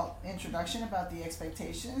all this introduction about the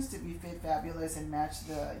expectations to be fit, fabulous, and match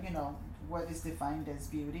the, what is defined as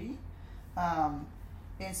beauty. And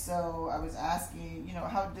so I was asking,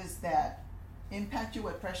 how does that impact you?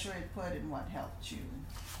 What pressure it put and what helped you?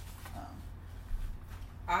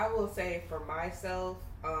 I will say for myself,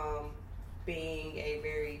 being a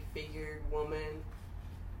very figured woman,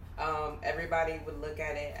 everybody would look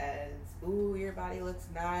at it as, ooh, your body looks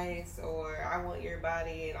nice, or I want your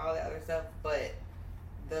body and all that other stuff. But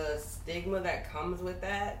the stigma that comes with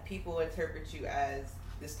that, people interpret you as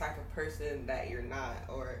this type of person that you're not,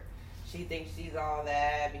 or she thinks she's all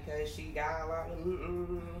that because she got a lot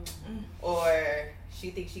of or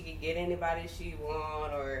she thinks she can get anybody she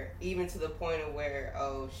want, or even to the point of where,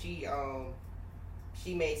 oh, she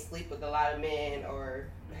may sleep with a lot of men or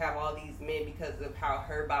have all these men because of how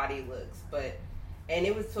her body looks. And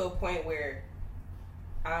it was to a point where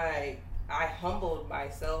I humbled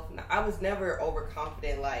myself. I was never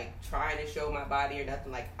overconfident, like trying to show my body or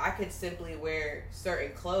nothing. Like, I could simply wear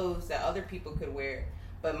certain clothes that other people could wear,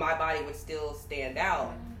 but my body would still stand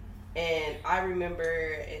out. And I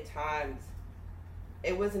remember at times,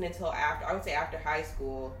 it wasn't until after high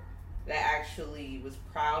school that I actually was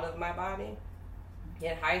proud of my body.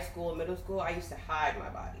 In high school, middle school, I used to hide my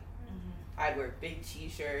body. I'd wear big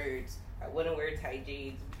t-shirts. I wouldn't wear tight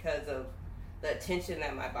jeans because of the attention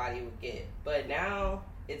that my body would get. But now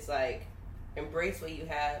it's like, embrace what you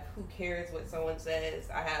have. Who cares what someone says?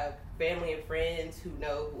 I have family and friends who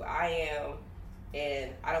know who I am,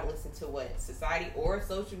 and I don't listen to what society or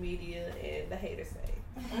social media and the haters say.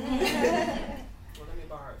 Well, let me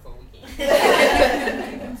borrow it for a weekend.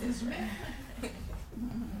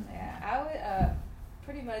 Yeah, I would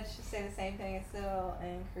pretty much say the same thing as Syl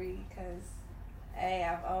and Creed, because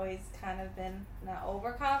I've always kind of been not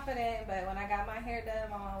overconfident, but when I got my hair done,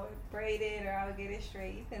 my mom would braid it or I would get it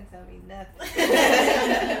straight. You couldn't tell me nothing.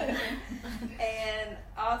 And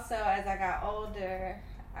also, as I got older,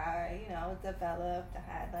 I developed. I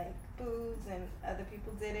had like boobs and other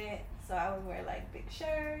people didn't, so I would wear like big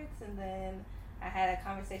shirts. And then I had a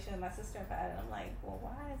conversation with my sister about it. I'm like, well,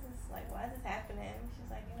 why is this happening? She's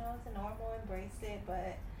like, it's a normal, embrace it.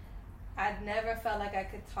 But I'd never felt like I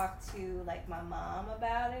could talk to like my mom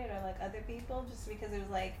about it or like other people, just because it was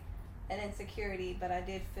like an insecurity. But I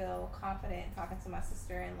did feel confident talking to my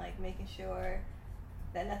sister and like making sure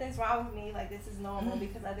that nothing's wrong with me, like this is normal,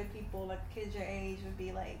 because other people, like kids your age, would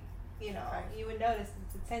be like, you would notice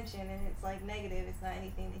it's attention and it's like negative. It's not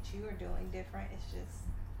anything that you are doing different. It's just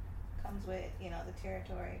comes with, the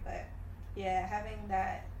territory. But yeah, having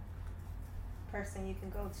that person you can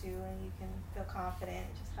go to and you can feel confident,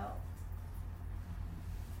 it just helps.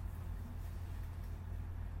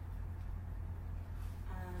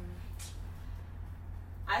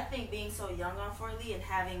 I think being so young on Fort Lee and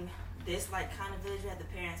having this like kind of village, we had the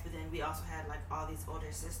parents, but then we also had like all these older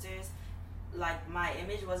sisters. Like, my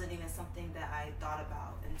image wasn't even something that I thought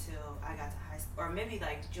about until I got to high school, or maybe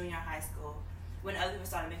like junior high school, when other people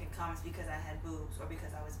started making comments because I had boobs or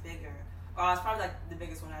because I was bigger, or I was probably like the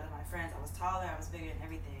biggest one out of my friends. I was taller, I was bigger and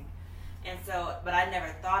everything. And so, but I never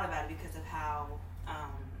thought about it because of how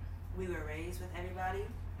we were raised with everybody.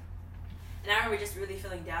 And I remember just really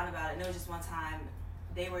feeling down about it. And it was just one time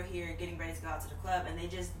they were here getting ready to go out to the club, and they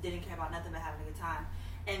just didn't care about nothing but having a good time.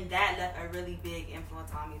 And that left a really big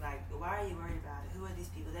influence on me. Like, why are you worried about it? Who are these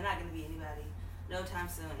people? They're not going to be anybody. no time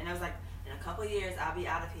soon. And I was like, in a couple of years, I'll be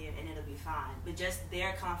out of here and it'll be fine. But just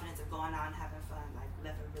their confidence of going out and having fun, like,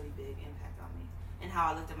 left a really big impact on me and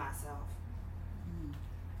how I looked at myself.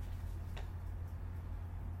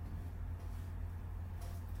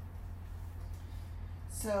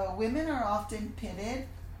 So women are often pitted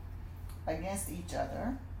against each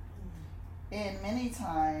other. And many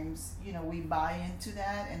times, you know, we buy into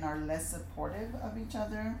that and are less supportive of each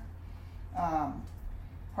other,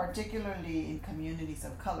 particularly in communities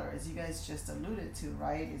of color, as you guys just alluded to,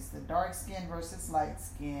 right? It's the dark skin versus light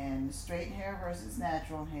skin, straight hair versus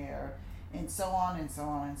natural hair, and so on and so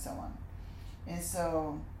on and so on. And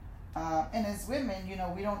so, and as women, you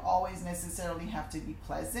know, we don't always necessarily have to be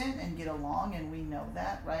pleasant and get along, and we know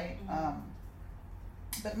that, right?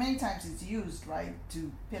 But many times it's used, right,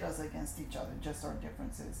 to pit us against each other, just our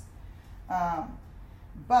differences.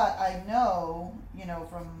 But I know, you know,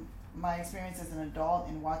 from my experience as an adult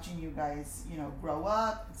and watching you guys, you know, grow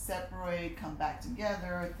up, separate, come back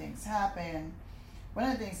together, things happen. One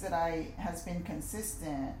of the things that has been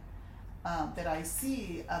consistent that I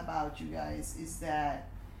see about you guys is that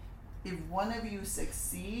if one of you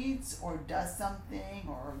succeeds or does something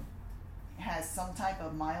or has some type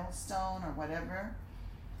of milestone or whatever,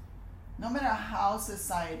 no matter how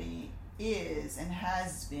society is and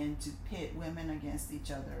has been to pit women against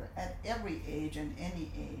each other at every age and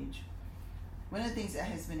any age, one of the things that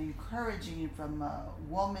has been encouraging from a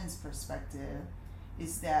woman's perspective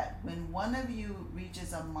is that when one of you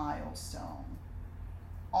reaches a milestone,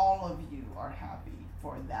 all of you are happy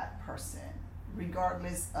for that person,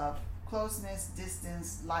 regardless of closeness,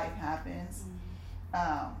 distance, life happens.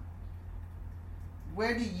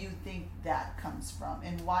 Where do you think that comes from,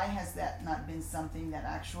 and why has that not been something that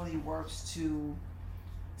actually works to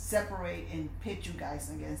separate and pit you guys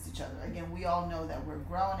against each other? Again, we all know that we're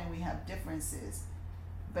grown and we have differences,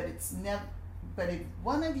 but it's never. But if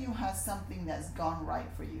one of you has something that's gone right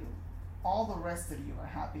for you, all the rest of you are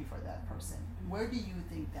happy for that person. Where do you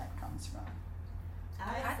think that comes from?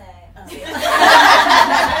 I say.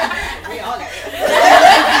 We all got it.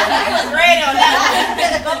 He was great on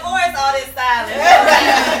that. Before it's all this silence.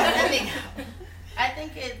 I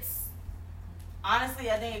think it's, honestly,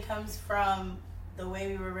 I think it comes from the way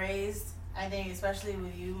we were raised. I think especially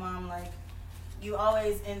with you, Mom, like, you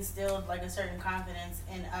always instilled like a certain confidence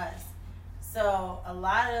in us. So a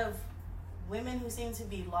lot of women who seem to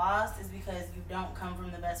be lost is because you don't come from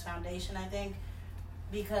the best foundation, I think.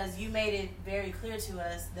 Because you made it very clear to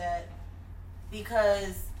us that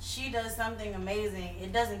because she does something amazing,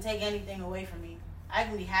 it doesn't take anything away from me. I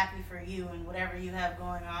can be happy for you and whatever you have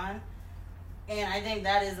going on. And I think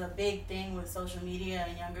that is a big thing with social media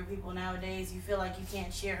and younger people nowadays. You feel like you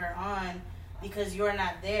can't cheer her on because you're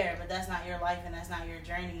not there, but that's not your life and that's not your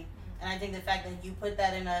journey. And I think the fact that you put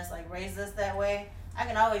that in us, like raised us that way, I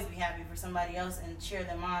can always be happy for somebody else and cheer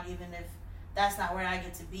them on even if that's not where I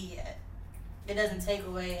get to be yet. It doesn't take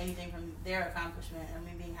away anything from their accomplishment and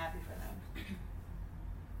me being happy for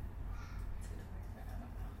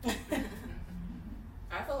them.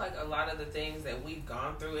 I feel like a lot of the things that we've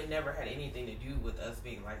gone through, it never had anything to do with us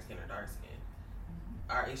being light skin or dark skin.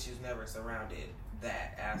 Our issues never surrounded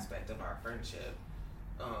that aspect of our friendship.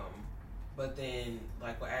 But then,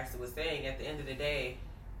 like what Ashley was saying, at the end of the day,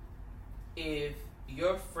 if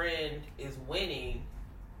your friend is winning,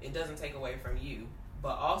 it doesn't take away from you.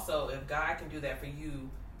 But also, if God can do that for you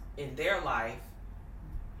in their life,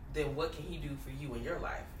 then what can he do for you in your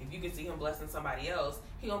life? If you can see him blessing somebody else,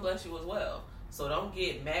 he gonna bless you as well. So don't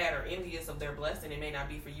get mad or envious of their blessing. It may not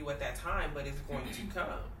be for you at that time, but it's going to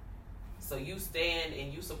come. So you stand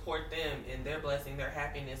and you support them in their blessing, their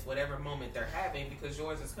happiness, whatever moment they're having, because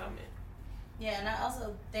yours is coming. Yeah, and I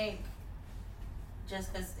also think,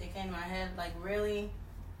 just because it came to my head, like really,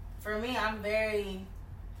 for me, I'm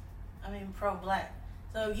pro-black.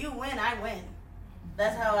 So if you win, I win.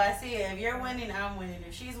 That's how I see it. If you're winning, I'm winning.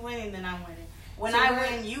 If she's winning, then I'm winning. When I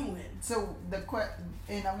win, you win. So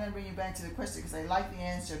and I'm going to bring you back to the question because I like the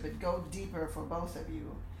answer, but go deeper for both of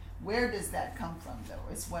you. Where does that come from,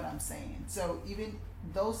 though? Is what I'm saying. So even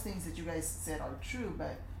those things that you guys said are true,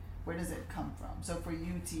 but where does it come from? So for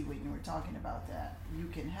you, T, when you were talking about that, you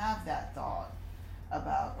can have that thought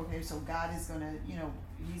about, okay, so God is going to,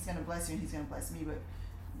 he's going to bless you and he's going to bless me, but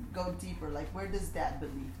go deeper. Like, where does that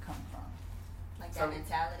belief come from? Like that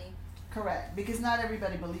mentality? Correct. Because not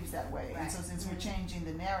everybody believes that way. Right. And so since we're changing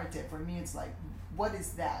the narrative, for me, it's like, what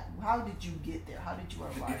is that? How did you get there? How did you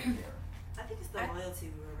arrive there? I think it's the loyalty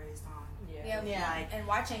we were raised on. Yeah. And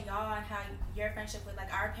watching y'all and how your friendship with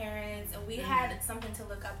like our parents, and we had something to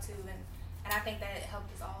look up to, and I think that it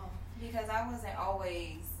helped us all. Because I wasn't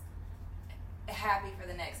always happy for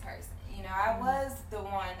the next person. You know, I was the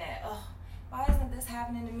one that, why isn't this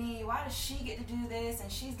happening to me? Why does she get to do this?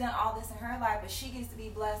 And she's done all this in her life, but she gets to be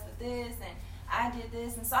blessed with this, and I did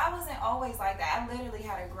this. And so I wasn't always like that. I literally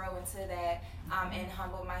had to grow into that and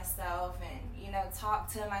humble myself and, you know,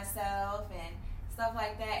 talk to myself and stuff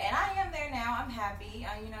like that. And I am there now. I'm happy.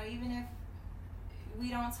 You know, even if we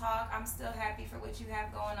don't talk, I'm still happy for what you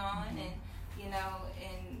have going on, and, you know,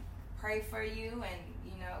 and pray for you, and,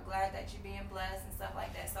 you know, glad that you're being blessed and stuff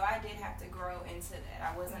like that. So I did have to grow into that.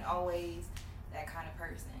 I wasn't always that kind of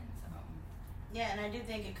person. So yeah, and I do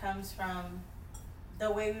think it comes from the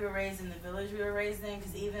way we were raised in the village we were raised in,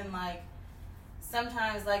 because even like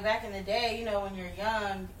sometimes, like back in the day, you know, when you're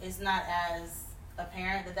young, it's not as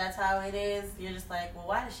apparent that that's how it is. You're just like, well,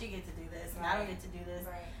 why does she get to do this and I don't get to do this?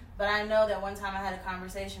 Right. But I know that one time I had a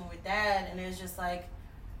conversation with Dad, and it was just like,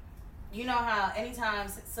 you know how anytime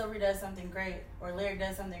Silvery does something great or Lyric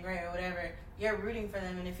does something great or whatever, you're rooting for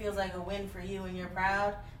them and it feels like a win for you and you're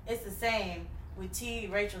proud. It's the same with T,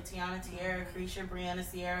 Rachel, Tiana, Tiara, Creisha, Brianna,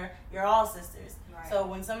 Sierra. You're all sisters. Right. So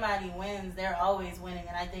when somebody wins, they're always winning,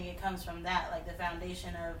 and I think it comes from that, like the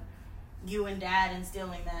foundation of you and Dad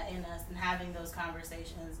instilling that in us and having those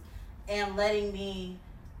conversations and letting me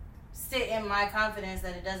sit in my confidence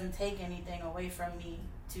that it doesn't take anything away from me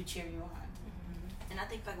to cheer you on. And I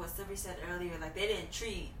think like what Silvery said earlier, like they didn't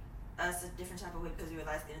treat us a different type of way because we were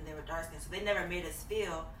light skinned and they were dark skinned. So they never made us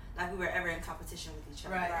feel like we were ever in competition with each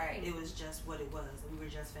other. Right. It was just what it was. We were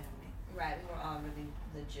just family. Right. We were all really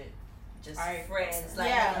legit, just Right. friends. Like,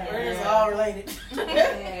 Yeah, we're just all related.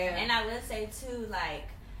 Yeah. And I would say too, like,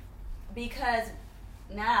 because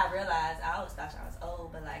now I realize, I always thought I was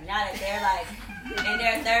old, but like now that they're like in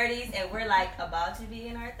their 30s and we're like about to be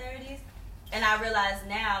in our 30s, and I realize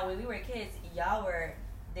now when we were kids, y'all were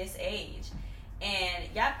this age, and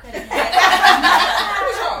y'all could have had.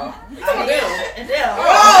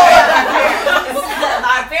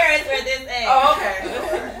 Our parents were this age. Oh,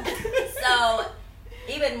 okay. So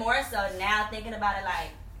even more so now, thinking about it, like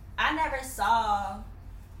I never saw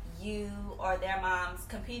you or their moms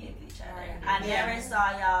competing with each other. I never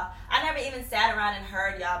saw y'all. I never even sat around and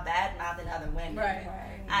heard y'all bad mouthing other women. Right.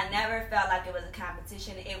 I never felt like it was a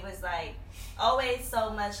competition. It was like always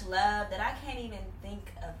so much love that I can't even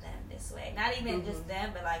think of them this way. Not even just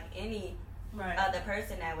them, but like any other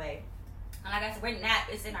person that way. And like I said, we're not,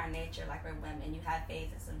 it's in our nature, like we're women. You have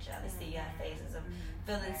phases of jealousy, you have phases of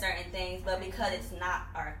feeling certain things, but because it's not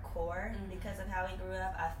our core, because of how we grew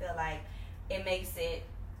up, I feel like it makes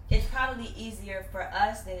it's probably easier for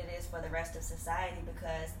us than it is for the rest of society,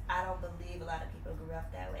 because I don't believe a lot of people grew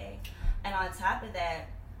up that way. And on top of that,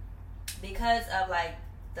 because of like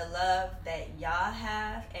the love that y'all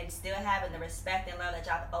have and still have, and the respect and love that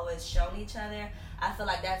y'all have always shown each other, I feel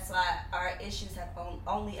like that's why our issues have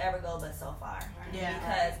only ever go but so far. Yeah.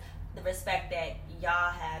 Because the respect that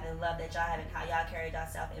y'all have and love that y'all have and how y'all carried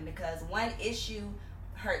yourself, and because one issue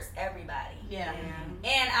hurts everybody. Yeah.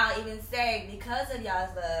 And I'll even say, because of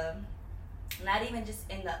y'all's love, not even just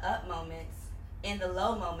in the up moments, in the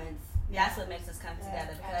low moments, that's what makes us come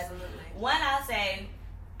together. Because when I say,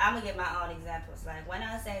 I'm gonna give my own examples. Like when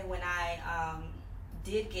I say, when I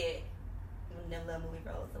did get them little movie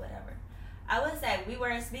roles or whatever, I would say we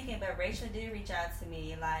weren't speaking, but Rachel did reach out to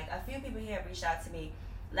me. Like a few people here reached out to me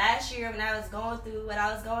last year when I was going through what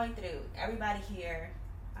I was going through. Everybody here,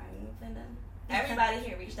 everybody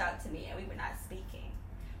here reached out to me, and we were not speaking.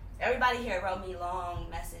 Everybody here wrote me long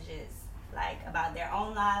messages, like about their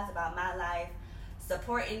own lives, about my life,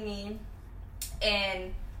 supporting me.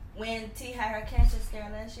 And when T had her cancer scare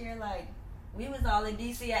last year, like we was all in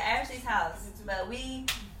DC at Ashley's house, but we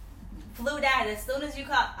flew down as soon as you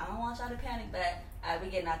called. I don't want y'all to panic, but we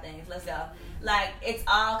getting our things. Let's go. Like it's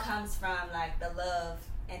all comes from like the love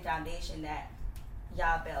and foundation that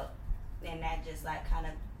y'all built, and that just like kind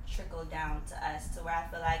of trickled down to us, to where I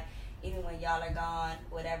feel like even when y'all are gone,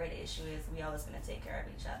 whatever the issue is, we always gonna take care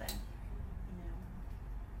of each other.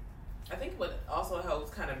 I think what also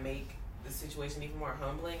helps kind of make the situation even more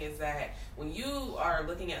humbling is that when you are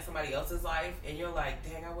looking at somebody else's life and you're like,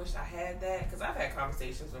 dang, I wish I had that. Because I've had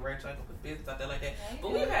conversations with Rachel, I can put business out there like that.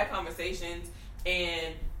 But we've had conversations,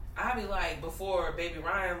 and I be like, before baby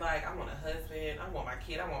Ryan, like, I want a husband, I want my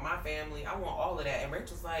kid, I want my family, I want all of that. And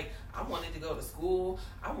Rachel's like, I wanted to go to school,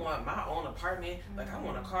 I want my own apartment, like I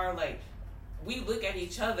want a car. Like, we look at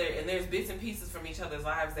each other and there's bits and pieces from each other's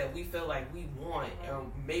lives that we feel like we want or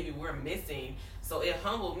maybe we're missing. So it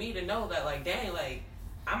humbled me to know that, like, dang, like,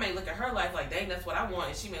 I may look at her life like, dang, that's what I want,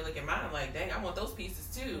 and she may look at mine like, dang, I want those pieces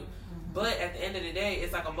too. But at the end of the day,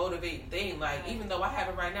 it's like a motivating thing. Like, even though I have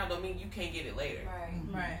it right now, don't mean you can't get it later.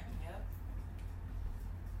 Right. Right. Yep.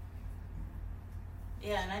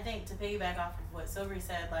 Yeah, and I think to piggyback off of what Silvery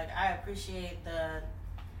said, like, I appreciate that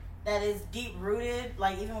is deep rooted.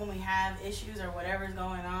 Like, even when we have issues or whatever's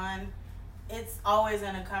going on, it's always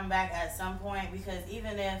going to come back at some point, because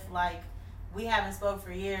even if, like, we haven't spoke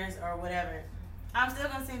for years or whatever, I'm still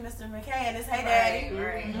going to see Mr. McKay and it's, hey, daddy.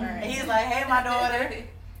 Right. And he's like, hey, my daughter.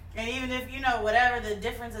 And even if, you know, whatever the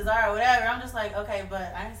differences are or whatever, I'm just like, okay,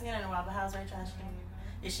 but I ain't seen her in a while, but how's Rachel? How's she doing?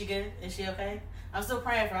 Is she good? Is she okay? I'm still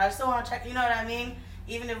praying for her. I still want to check, you know what I mean?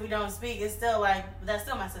 Even if we don't speak, it's still like, that's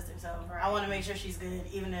still my sister. So I want to make sure she's good,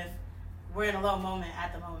 even if we're in a low moment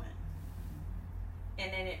at the moment.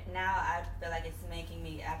 And then now I feel like it's making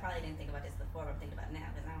me, I probably didn't think about this before, but I'm thinking about it now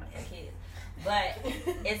because I don't have kids. But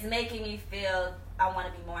it's making me feel I want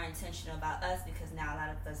to be more intentional about us, because now a lot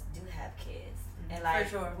of us do have kids. And like, for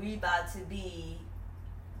sure, we about to be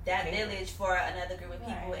that village for another group of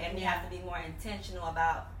people, and we have to be more intentional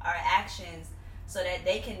about our actions so that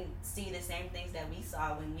they can see the same things that we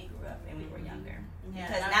saw when we grew up and we were younger. Yeah,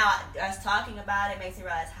 because now us talking about it makes me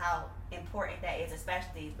realize how important that is,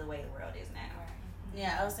 especially the way the world is now.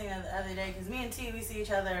 Yeah, I was thinking the other day, because me and T, we see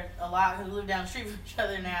each other a lot because we live down the street from each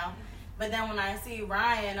other now. But then when I see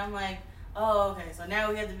Ryan, I'm like, oh, okay, so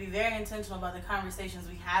now we have to be very intentional about the conversations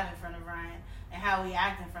we have in front of Ryan and how we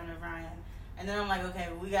act in front of Ryan. And then I'm like, okay,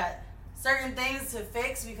 we got certain things to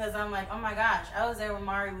fix, because I'm like, oh my gosh, I was there when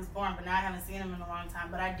Mari was born, but now I haven't seen him in a long time.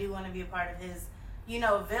 But I do want to be a part of his, you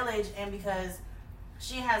know, village. And because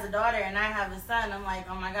she has a daughter and I have a son, I'm like,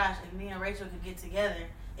 oh my gosh, if me and Rachel could get together,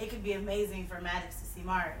 it could be amazing for Maddox to see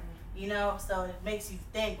Mari. You know, so it makes you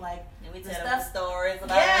think, like, and we the tell stuff, stories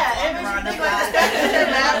about it makes you think, like, the stuff that you're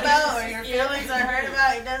mad about or your feelings are hurt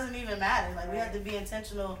about, it doesn't even matter. Like, we have to be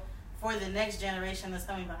intentional for the next generation that's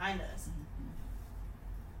coming behind us.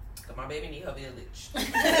 So my baby need her village. Okay.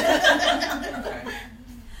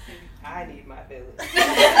 I need my village.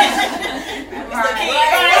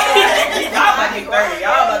 Y'all about to be 30.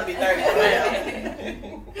 Y'all about to be 30 for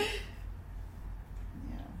real.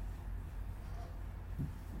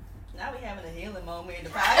 Now we having a healing moment in the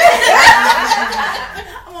podcast.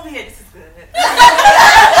 I'm over here. This is good.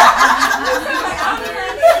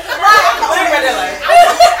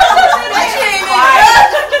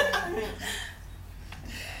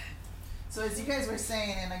 So as you guys were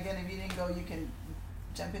saying, and again, if you didn't go, you can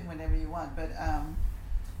jump in whenever you want. But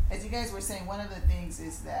as you guys were saying, one of the things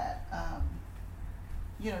is that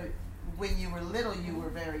you know, when you were little, you were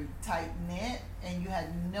very tight knit, and you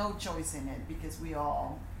had no choice in it because we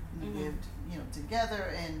all lived, you know,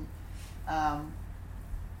 together. And I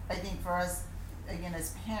think for us, again,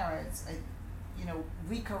 as parents, you know,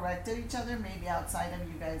 we corrected each other maybe outside of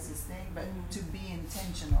you guys' thing, but to be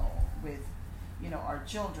intentional with, you know, our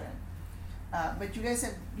children. But you guys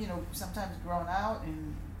have, you know, sometimes grown out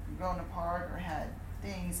and grown apart or had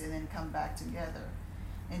things and then come back together.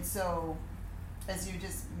 And so, as you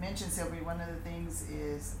just mentioned, Sylvie, one of the things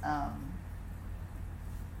is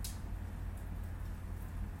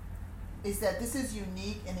that this is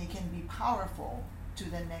unique and it can be powerful to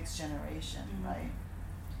the next generation, right?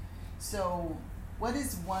 So, what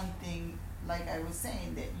is one thing, like I was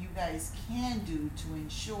saying, that you guys can do to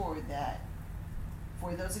ensure that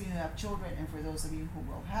for those of you who have children and for those of you who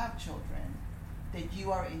will have children, that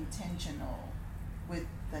you are intentional with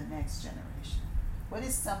the next generation? What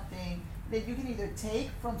is something that you can either take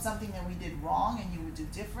from something that we did wrong and you would do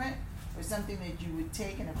different, or something that you would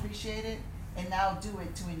take and appreciate it and now do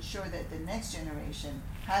it to ensure that the next generation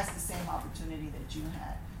has the same opportunity that you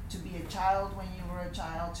had? To be a child when you were a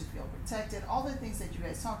child, to feel protected, all the things that you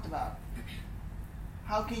guys talked about.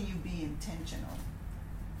 How can you be intentional?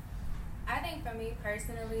 I think for me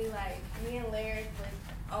personally, like, me and Laird would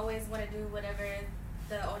always want to do whatever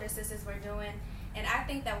the older sisters were doing. And I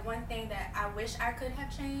think that one thing that I wish I could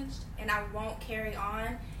have changed and I won't carry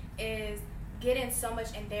on is getting so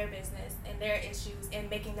much in their business and their issues and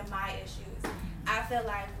making them my issues. I feel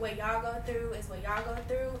like what y'all go through is what y'all go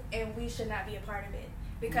through, and we should not be a part of it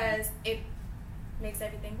because it makes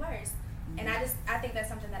everything worse. And I think that's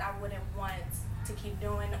something that I wouldn't want to keep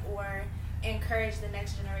doing or encourage the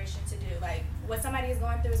next generation to do. Like, what somebody is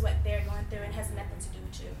going through is what they're going through and has nothing to do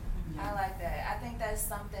with you. I like that. I think that's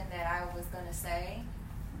something that I was going to say.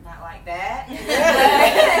 Not like that.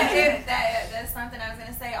 That's something I was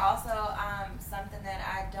going to say. Also, something that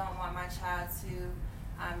I don't want my child to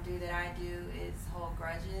do that I do is hold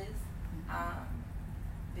grudges,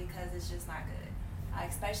 because it's just not good.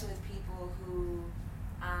 Especially with people who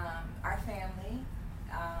are family.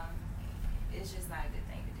 It's just not a good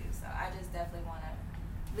thing to do. So I just definitely want to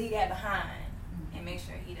leave that behind and make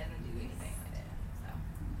sure he doesn't do anything like that. So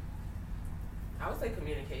I would say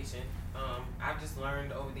communication. I've just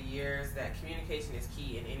learned over the years that communication is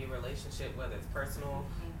key in any relationship, whether it's personal,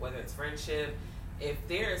 whether it's friendship. If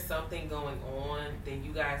there is something going on, then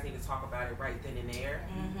you guys need to talk about it right then and there,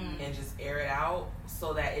 and just air it out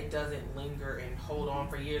so that it doesn't linger and hold on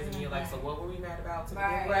for years. And you're like, so what were we mad about to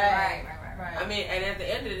begin with? Right. I mean, and at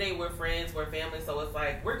the end of the day, we're friends, we're family, so it's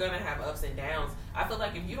like we're gonna have ups and downs. I feel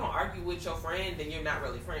like if you don't argue with your friend, then you're not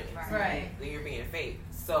really friends. Right. Then you're being fake.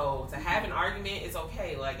 So to have an argument is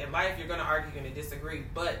okay. Like in life, you're gonna argue, you're gonna disagree,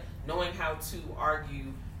 but knowing how to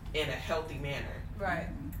argue in a healthy manner. Right.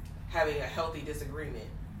 Having a healthy disagreement.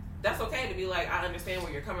 That's okay to be like, I understand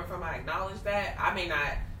where you're coming from. I acknowledge that. I may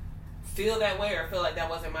not feel that way or feel like that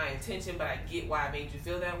wasn't my intention, but I get why I made you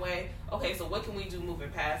feel that way. Okay, so what can we do moving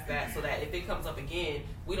past that so that if it comes up again,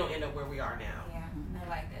 we don't end up where we are now? Yeah, I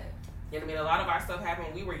like that. You know what I mean? A lot of our stuff happened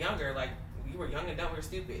when we were younger. Like, we were young and dumb, we were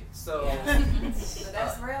stupid. So, So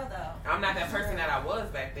that's real though. I'm not that person that I was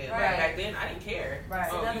back then. Like, back then, I didn't care. Right.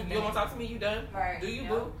 Oh, you don't want to talk to me? You done? Right. Do you, Yep.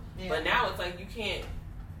 boo? Yeah. But now it's like you can't.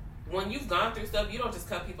 When you've gone through stuff, you don't just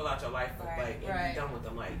cut people out your life and be done with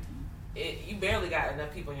them. Like, you barely got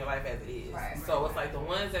enough people in your life as it is. So it's like the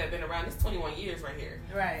ones that have been around. It's 21 years right here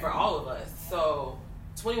for all of us. So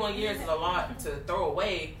 21 years is a lot to throw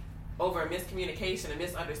away over a miscommunication, a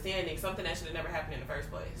misunderstanding, something that should have never happened in the first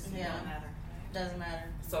place. Yeah. Doesn't matter.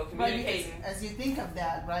 So But communicating. as you think of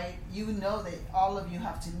that, right, you know that all of you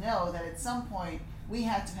have to know that at some point we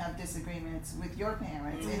had to have disagreements with your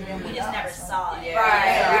parents, and then We with just us, never right? saw it.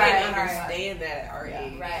 Yeah, we didn't understand that at our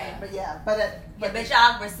age. Right. But yeah, but But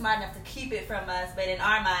y'all were smart enough to keep it from us, but in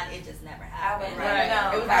our mind, it just never happened.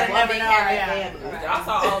 It was like one big happy family. Y'all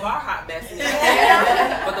saw all of our hot messes.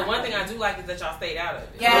 But the one thing I do like is that y'all stayed out of it.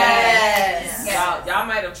 Yes. Y'all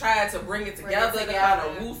might have tried to bring it together, to kind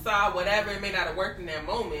of woosah, whatever. It may not have worked in that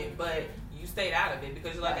moment, but you stayed out of it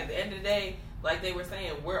because you're like, at the end of the day, like they were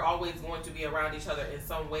saying, we're always going to be around each other in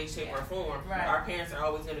some way, shape, or form. Right. Our parents are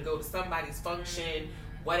always going to go to somebody's function,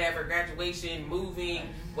 whatever, graduation, moving,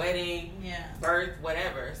 wedding, birth,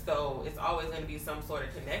 whatever. So it's always going to be some sort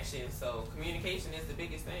of connection. So communication is the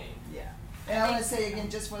biggest thing. Yeah. And I want to say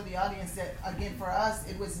again, just for the audience, that again for us,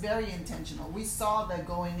 it was very intentional. We saw the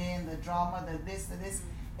going in, the drama, the this,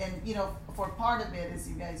 and you know, for part of it, as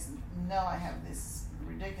you guys know, I have this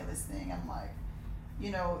ridiculous thing. I'm like,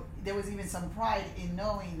 you know, there was even some pride in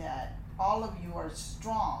knowing that all of you are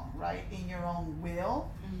strong, right, in your own will.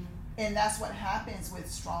 And that's what happens with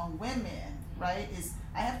strong women, right? Is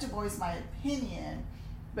I have to voice my opinion,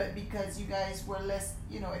 but because you guys were less,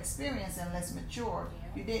 you know, experienced and less mature,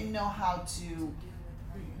 you didn't know how to,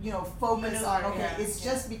 you know, focus on, okay, it's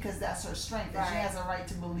just because that's her strength, and she has a right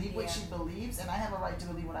to believe what she believes, and I have a right to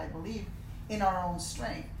believe what I believe in our own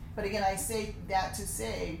strength. But again, I say that to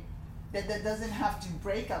say that that doesn't have to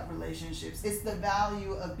break up relationships. It's the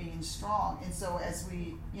value of being strong. And so as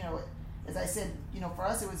we, you know, as I said, you know, for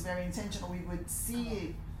us it was very intentional. We would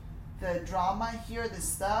see the drama, hear the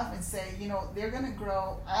stuff, and say, you know, they're going to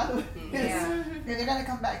grow out of this. And they're going to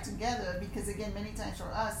come back together because, again, many times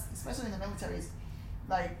for us, especially in the military, it's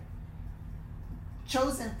like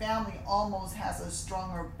chosen family almost has a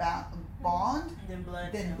stronger bond than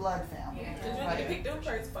blood family. Because you pick them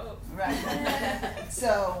first, folks. Right.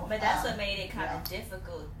 So, but that's what made it kind of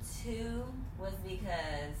difficult too, was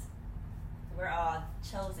because we're all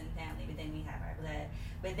chosen family, but then we have our blood.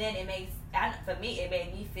 But then it makes, for me, it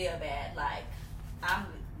made me feel bad. Like, I'm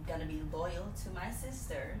gonna be loyal to my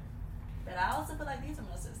sister, but I also feel like these are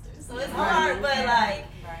my sisters, so it's hard. But like,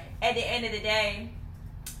 at the end of the day,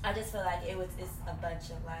 I just feel like it's a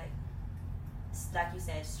bunch of like you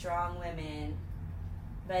said, strong women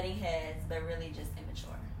butting heads, but really just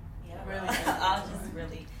immature. You know, really, I was just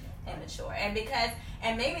really immature, and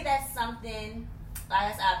maybe that's something.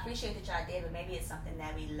 I appreciate that y'all did, but maybe it's something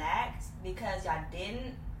that we lacked because y'all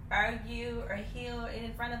didn't argue or heal it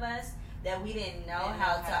in front of us. That we didn't know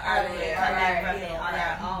how to argue it on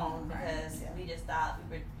our own because we just thought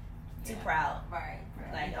we were too proud.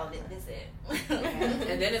 Like, oh, this it.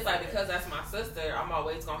 And then it's like, because that's my sister, I'm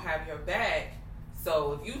always gonna have your back.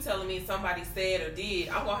 So if you telling me somebody said or did,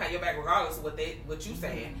 I'm gonna have your back regardless of what you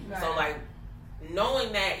saying. So like,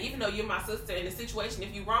 knowing that even though you're my sister in the situation,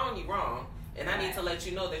 if you wrong, you wrong, and I need to let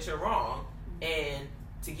you know that you're wrong, and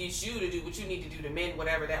to get you to do what you need to do to mend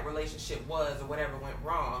whatever that relationship was or whatever went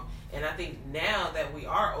wrong. And I think now that we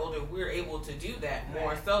are older, we're able to do that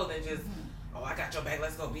more so than just, oh, I got your back,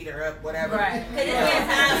 let's go beat her up, whatever. Right. Because there's been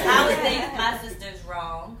times I would think my sister's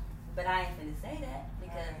wrong, but I ain't finna say that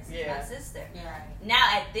because it's my sister. Now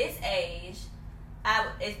at this age,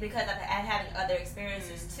 it's because I'm having other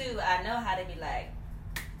experiences too. I know how to be like,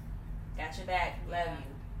 got your back, love you.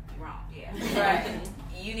 you're wrong. Yeah. Right.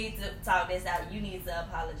 You need to talk this out. You need to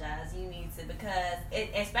apologize. You need to, because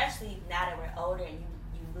especially now that we're older and you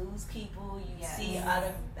lose people, you see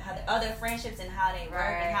other friendships and how they work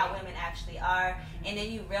and how women actually are, and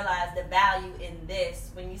then you realize the value in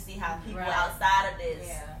this when you see how people outside of this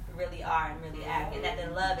really are and really act, and that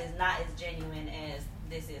the love is not as genuine as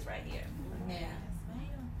this is right here. Yeah.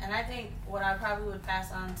 And I think what I probably would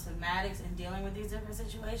pass on to Maddox in dealing with these different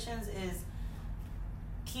situations is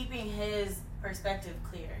keeping his perspective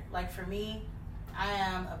clear. Like for me, I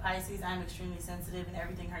am a Pisces. I'm extremely sensitive and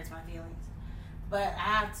everything hurts my feelings. But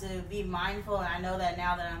I have to be mindful, and I know that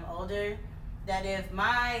now that I'm older, that if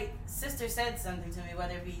my sister said something to me,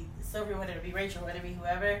 whether it be Sylvia, whether it be Rachel, whether it be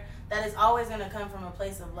whoever, that is always going to come from a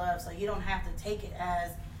place of love. So you don't have to take it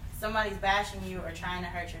as somebody's bashing you or trying to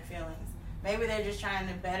hurt your feelings. Maybe they're just trying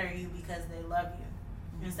to better you because they love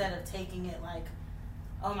you, instead of taking it like,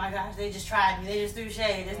 oh my gosh, they just tried me, they just threw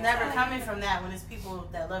shade. It's never coming from that when it's people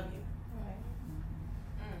that love you.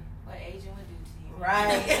 What Asian would do to you.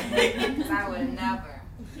 Right. I would never.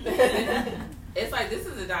 It's like this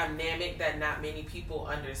is a dynamic that not many people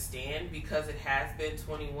understand because it has been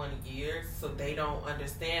 21 years, so they don't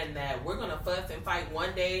understand that we're going to fuss and fight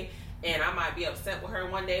one day, and I might be upset with her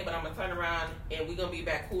one day, but I'm going to turn around and we're going to be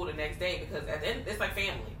back cool the next day, because at the end, it's like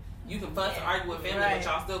family. You can fuss and argue with family, but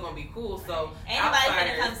y'all still going to be cool. So ain't nobody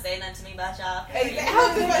gonna come say nothing to me about y'all.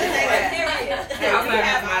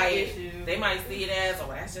 They might see it as, oh,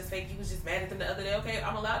 that's just fake. You was just mad at them the other day. Okay,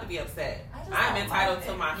 I'm allowed to be upset. I'm entitled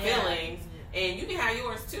to my feelings, and you can have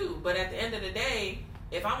yours too. But at the end of the day,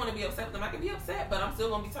 if I want to be upset with them, I can be upset, but I'm still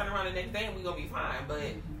going to be turning around the next day and we're going to be fine. But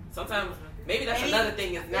sometimes, maybe that's another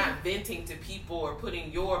thing, is not venting to people or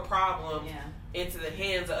putting your problems into the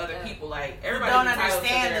hands of other people. Like, everybody don't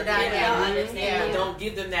understand the dynamic. But don't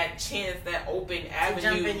give them that chance, that open avenue. To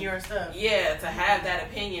jump in your stuff. Yeah, to have that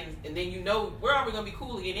opinion, and then you know we're already going to be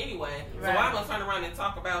cool again anyway. So why am I going to turn around and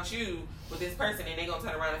talk about you with this person, and they're going to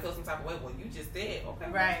turn around and feel some type of way? Well, you just said, okay.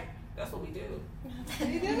 Right. That's what we do. That's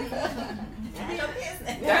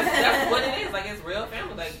what it is. Like, it's real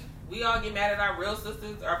family. Like, we all get mad at our real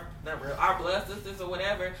sisters, or not real, our blood sisters or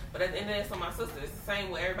whatever. But at the end of the day, it's my sister. It's the same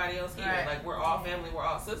with everybody else here. Right. Like, we're all family. We're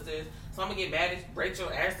all sisters. So I'm gonna get mad at Rachel,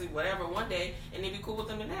 Ashley, whatever one day, and then be cool with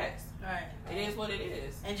them the next. Right. It is what it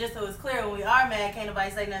is. And just so it's clear, when we are mad, can't nobody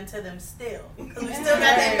say nothing to them still, because we still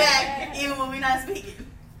got their back, even when we're not speaking.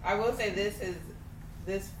 I will say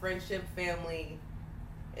this friendship family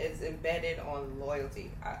is embedded on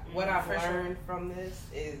loyalty. What I've learned from this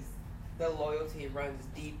is the loyalty runs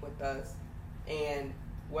deep with us, and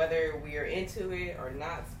whether we are into it or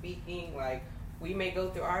not speaking, like, we may go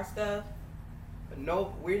through our stuff, but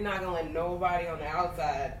we're not gonna let nobody on the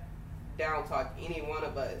outside down talk any one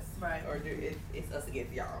of us. Right. Or it's us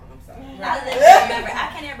against y'all. I'm sorry. I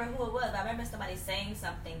can't remember who it was, but I remember somebody saying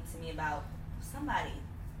something to me about somebody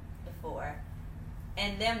before,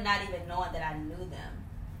 and them not even knowing that I knew them.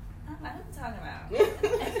 I'm like, what are you talking about?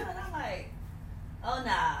 And I'm like, oh,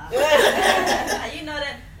 nah. You know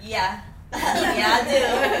that? Yeah. Yeah, I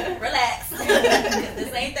do. Relax.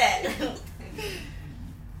 This ain't that.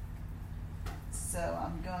 So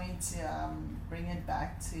I'm going to bring it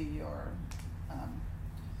back to your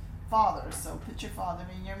father. So put your father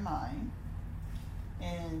in your mind,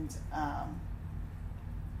 and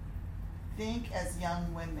think as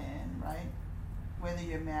young women, right? Whether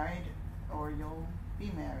you're married or you'll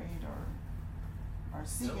be married or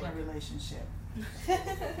seeking a relationship.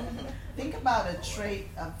 Think about a trait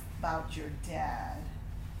about your dad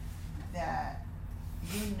that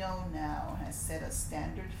you know now has set a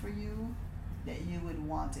standard for you that you would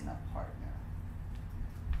want in a partner.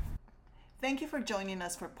 Thank you for joining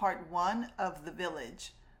us for part 1 of The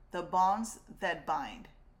Village, The Bonds That Bind.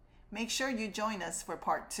 Make sure you join us for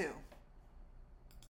part 2.